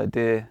a nice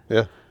idea.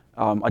 Yeah.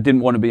 I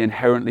didn't want to be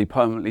inherently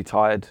permanently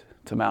tied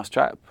to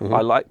Mousetrap.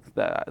 I like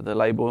the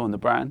label and the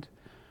brand,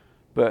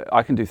 but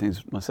I can do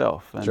things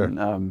myself,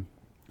 and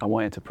I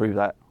wanted to prove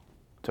that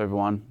to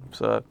everyone.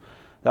 So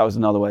that was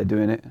another way of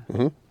doing it.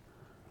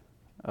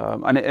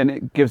 And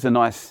it gives a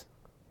nice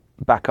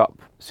backup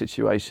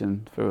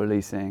situation for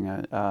releasing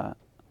a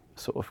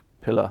sort of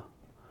pillar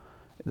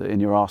in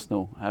your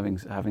arsenal, having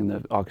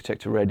the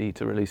architecture ready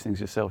to release things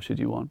yourself should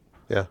you want.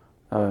 Yeah.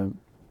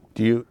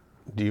 Do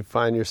you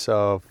find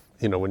yourself,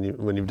 when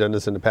you've done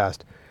this in the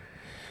past,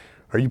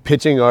 are you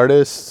pitching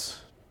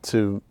artists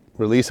to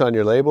release on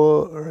your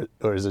label,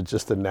 or is it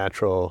just a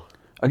natural?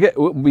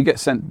 We get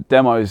sent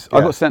demos.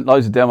 I got sent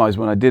loads of demos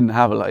when I didn't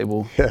have a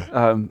label.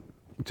 Yeah.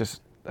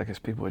 I guess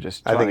people are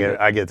just.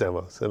 I get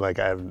demos, and I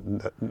have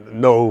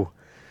no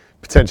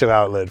potential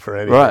outlet for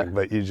anything,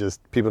 but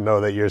people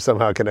know that you're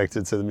somehow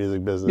connected to the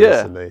music business.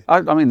 Yeah.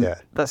 And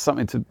that's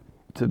something to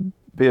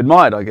be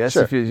admired, I guess.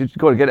 Sure. If you've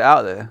got to get it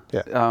out there.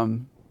 Yeah.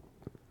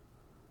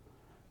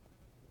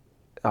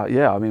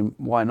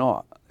 Why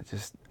not?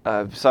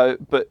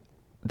 But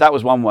that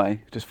was one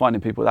way, just finding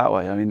people that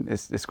way.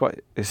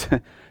 It's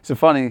a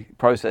funny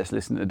process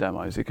listening to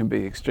demos. It can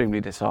be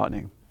extremely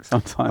disheartening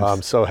sometimes.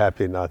 I'm so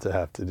happy not to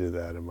have to do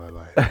that in my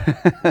life.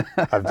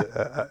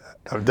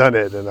 I've done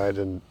it, and I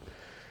didn't.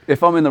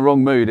 If I'm in the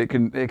wrong mood, it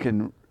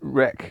can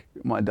wreck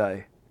my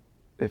day.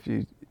 If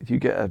you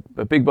get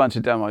a big bunch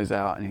of demos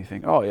out and you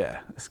think, oh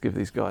yeah, let's give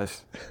these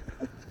guys,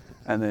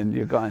 and then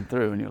you're going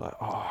through and you're like,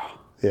 oh,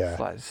 it's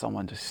like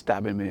someone just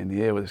stabbing me in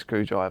the ear with a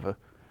screwdriver,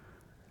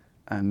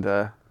 and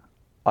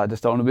I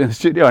just don't want to be in the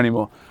studio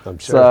anymore. I'm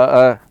sure.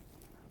 So,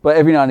 but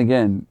every now and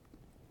again,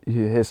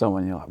 you hear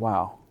someone and you're like,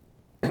 wow,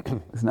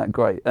 isn't that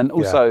great? And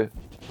also,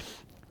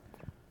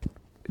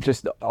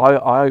 just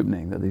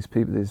eye-opening that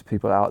there's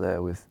people out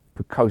there with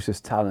precocious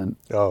talent.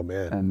 Oh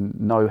man. And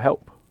no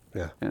help.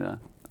 Yeah.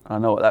 I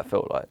know what that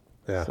felt like.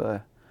 Yeah.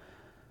 So.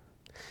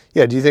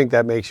 Yeah. Do you think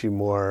that makes you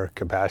more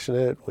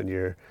compassionate when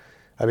you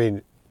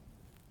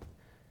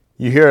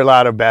hear a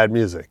lot of bad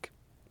music.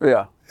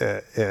 Yeah.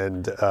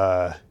 And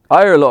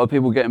I hear a lot of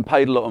people getting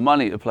paid a lot of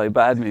money to play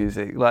bad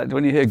music. Like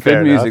when you hear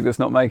good music that's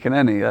not making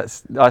any, I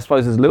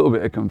suppose there's a little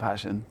bit of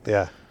compassion.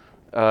 Yeah.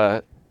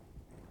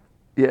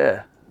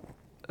 Yeah.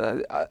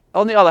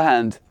 On the other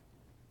hand,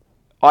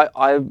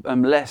 I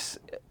am less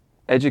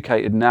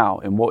educated now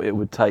in what it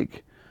would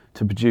take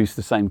to produce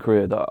the same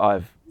career that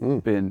I've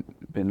been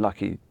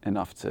lucky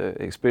enough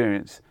to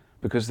experience,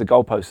 because the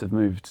goalposts have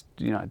moved,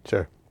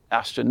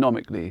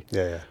 astronomically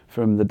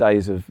from the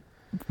days of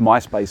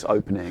MySpace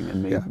opening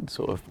and me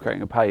sort of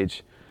creating a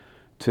page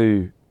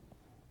to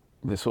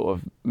the sort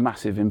of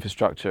massive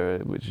infrastructure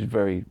which is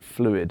very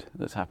fluid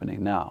that's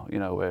happening now,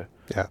 where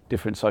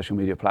different social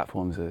media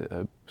platforms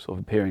are sort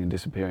of appearing and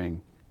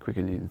disappearing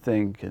quicker than you can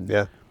think,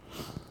 and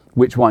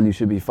which one you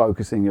should be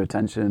focusing your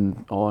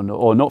attention on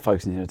or not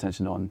focusing your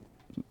attention on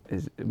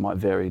it might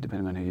vary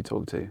depending on who you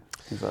talk to,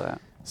 things like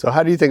that. So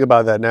how do you think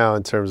about that now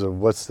in terms of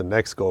what's the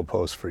next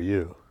goalpost for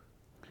you?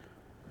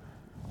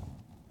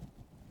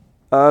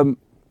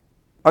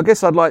 I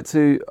guess I'd like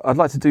to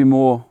do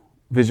more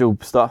visual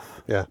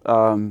stuff. Yeah.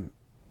 I've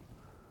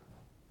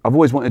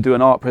always wanted to do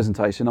an art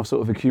presentation. I've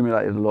sort of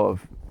accumulated a lot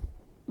of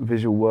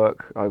visual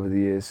work over the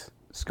years,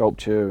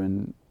 sculpture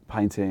and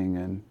painting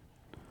and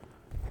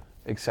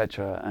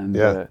etc. And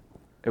it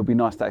would be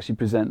nice to actually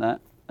present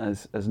that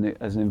as an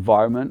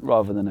environment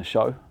rather than a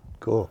show.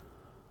 Cool.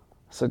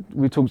 So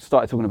we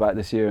started talking about it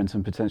this year and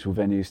some potential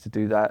venues to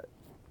do that.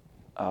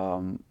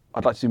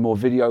 I'd like to do more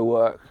video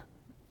work.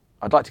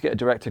 I'd like to get a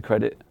director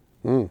credit.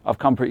 I've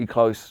come pretty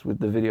close with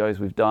the videos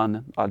we've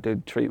done. I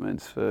did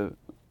treatments for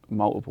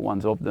multiple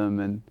ones of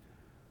them, and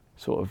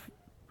sort of,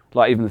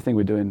 like even the thing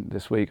we're doing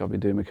this week, I've been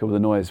doing with Kill the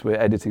Noise.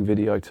 We're editing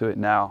video to it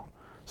now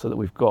so that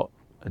we've got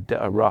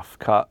a rough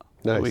cut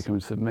that we can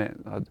submit.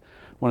 I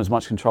want as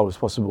much control as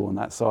possible on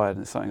that side,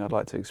 and it's something I'd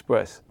like to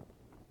express.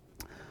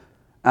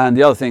 And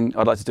the other thing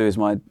I'd like to do is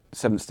my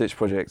Seventh Stitch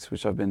project,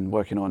 which I've been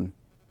working on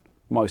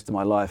most of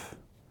my life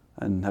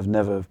and have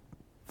never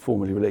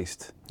formally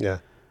released. Yeah.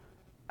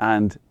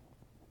 And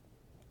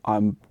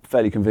I'm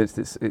fairly convinced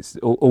it's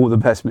all the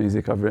best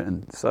music I've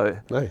written. So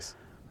nice.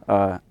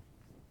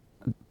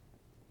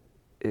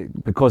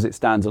 Because it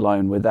stands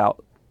alone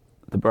without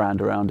the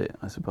brand around it,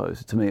 I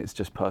suppose. To me, it's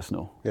just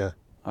personal. Yeah.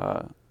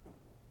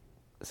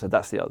 So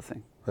that's the other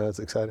thing. That's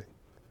exciting.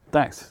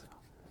 Thanks.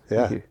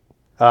 Yeah. Thank you.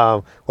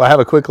 Well, I have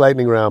a quick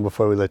lightning round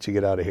before we let you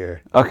get out of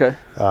here. Okay.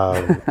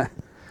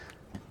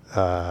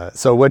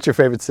 So what's your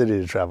favorite city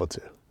to travel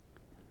to?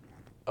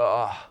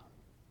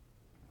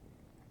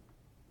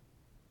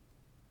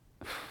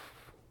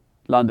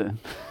 London.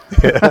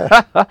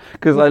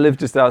 Because I live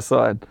just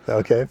outside.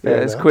 Okay. Yeah,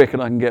 it's quick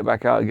and I can get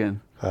back out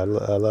again. I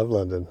love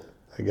London.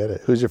 I get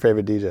it. Who's your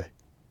favorite DJ?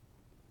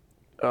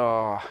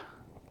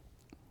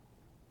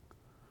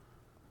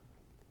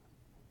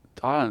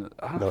 I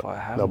don't know if I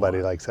have.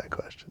 Nobody likes that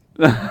question.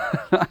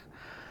 I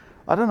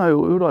don't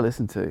know. Who do I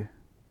listen to?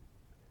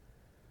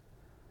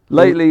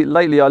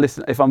 Lately, I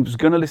listen. If I'm just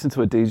going to listen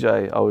to a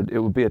DJ, it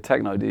would be a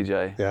techno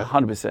DJ. Yeah.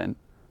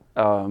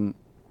 100%.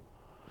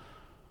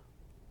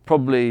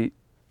 Probably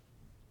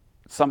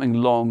something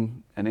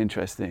long and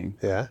interesting.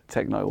 Yeah.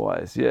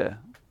 Techno-wise, yeah.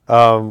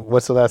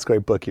 What's the last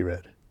great book you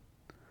read?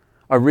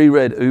 I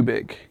reread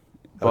Ubik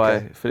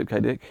by Philip K.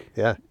 Dick.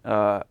 Yeah.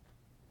 That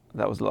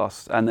was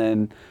last, and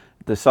then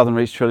the Southern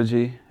Reach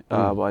trilogy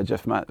by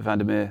Jeff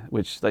Vandermeer,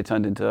 which they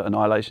turned into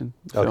Annihilation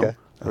film. Okay.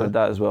 I read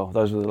that as well.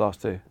 Those were the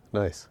last two.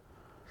 Nice.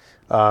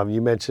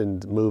 You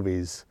mentioned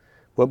movies.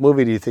 What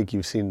movie do you think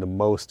you've seen the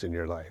most in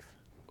your life?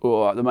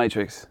 Oh, The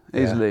Matrix,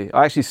 easily. Yeah.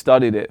 I actually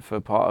studied it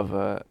for part of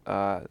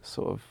a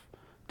sort of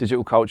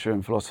digital culture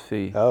and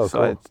philosophy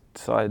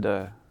side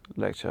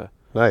lecture.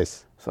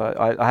 Nice. So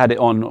I had it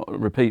on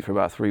repeat for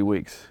about 3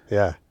 weeks.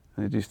 Yeah.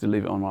 And I used to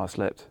leave it on while I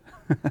slept.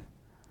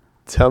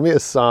 Tell me a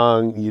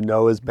song you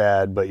know is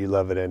bad, but you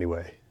love it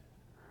anyway.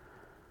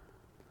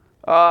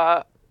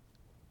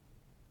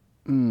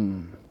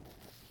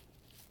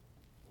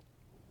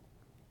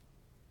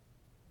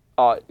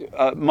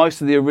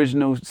 Most of the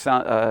original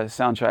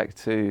soundtrack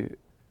to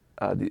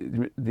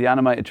the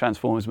animated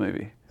Transformers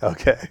movie.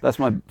 Okay. That's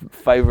my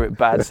favourite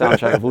bad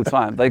soundtrack of all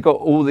time. They got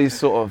all these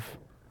sort of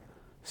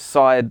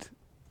side,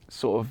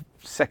 sort of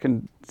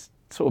second,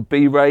 sort of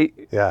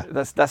B-rate. Yeah.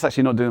 That's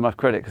actually not doing enough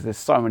credit because there's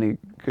so many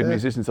good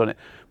musicians on it.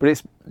 But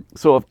it's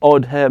sort of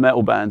odd hair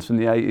metal bands from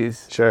the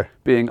 80s. Sure.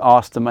 Being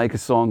asked to make a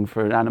song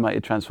for an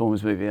animated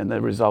Transformers movie, and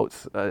the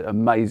results are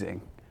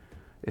amazing.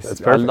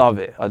 That's perfect. I love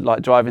it. I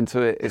like driving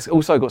to it. It's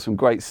also got some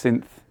great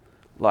synth,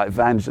 like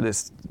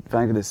Vangelis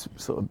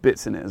sort of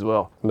bits in it as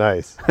well.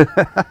 Nice.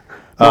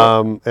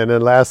 And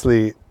then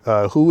lastly,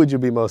 who would you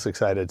be most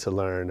excited to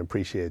learn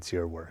appreciates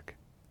your work?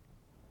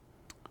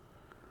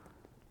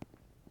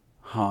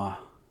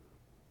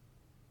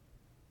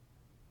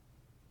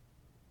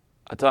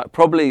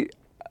 Probably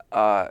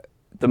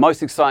the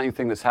most exciting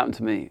thing that's happened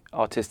to me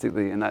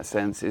artistically in that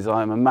sense is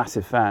I'm a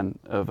massive fan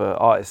of an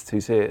artist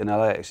who's here in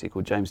LA actually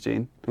called James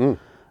Jean.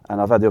 And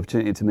I've had the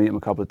opportunity to meet him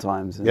a couple of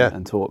times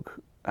and talk.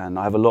 And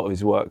I have a lot of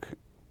his work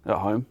at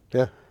home.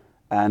 Yeah.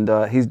 And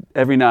he's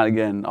every now and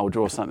again I'll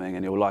draw something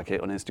and he'll like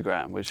it on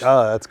Instagram, which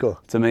that's cool.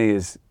 To me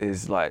is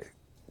like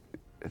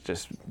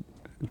just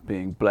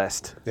being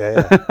blessed.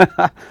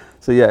 Yeah.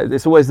 So yeah,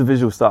 it's always the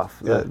visual stuff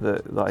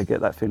that I get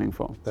that feeling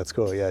from. That's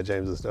cool. Yeah,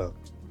 James is dope.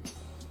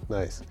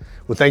 Nice.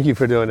 Well, thank you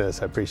for doing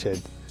this. I appreciate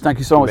it. Thank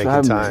you so much for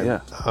having me.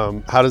 Yeah.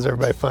 How does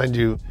everybody find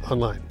you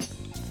online?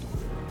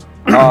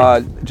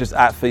 Just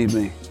 @feed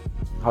me.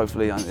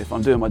 Hopefully, if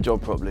I'm doing my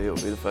job properly, it'll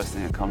be the first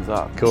thing that comes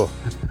up. Cool.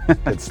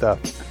 Good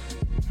stuff.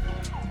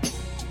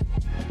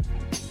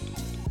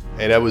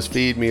 Hey, that was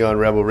Feed Me on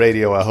Rebel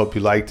Radio. I hope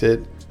you liked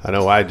it. I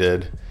know I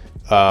did.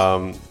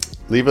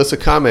 Leave us a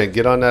comment.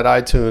 Get on that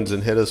iTunes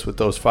and hit us with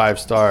those 5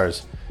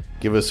 stars.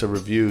 Give us a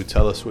review.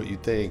 Tell us what you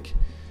think.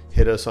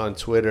 Hit us on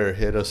Twitter.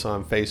 Hit us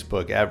on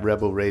Facebook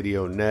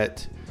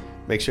 @RebelRadioNet.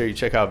 Make sure you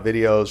check out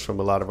videos from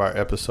a lot of our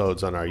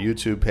episodes on our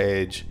YouTube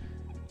page,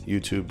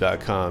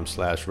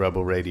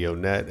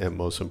 youtube.com/RebelRadioNet. And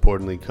most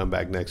importantly, come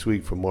back next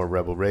week for more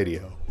Rebel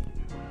Radio.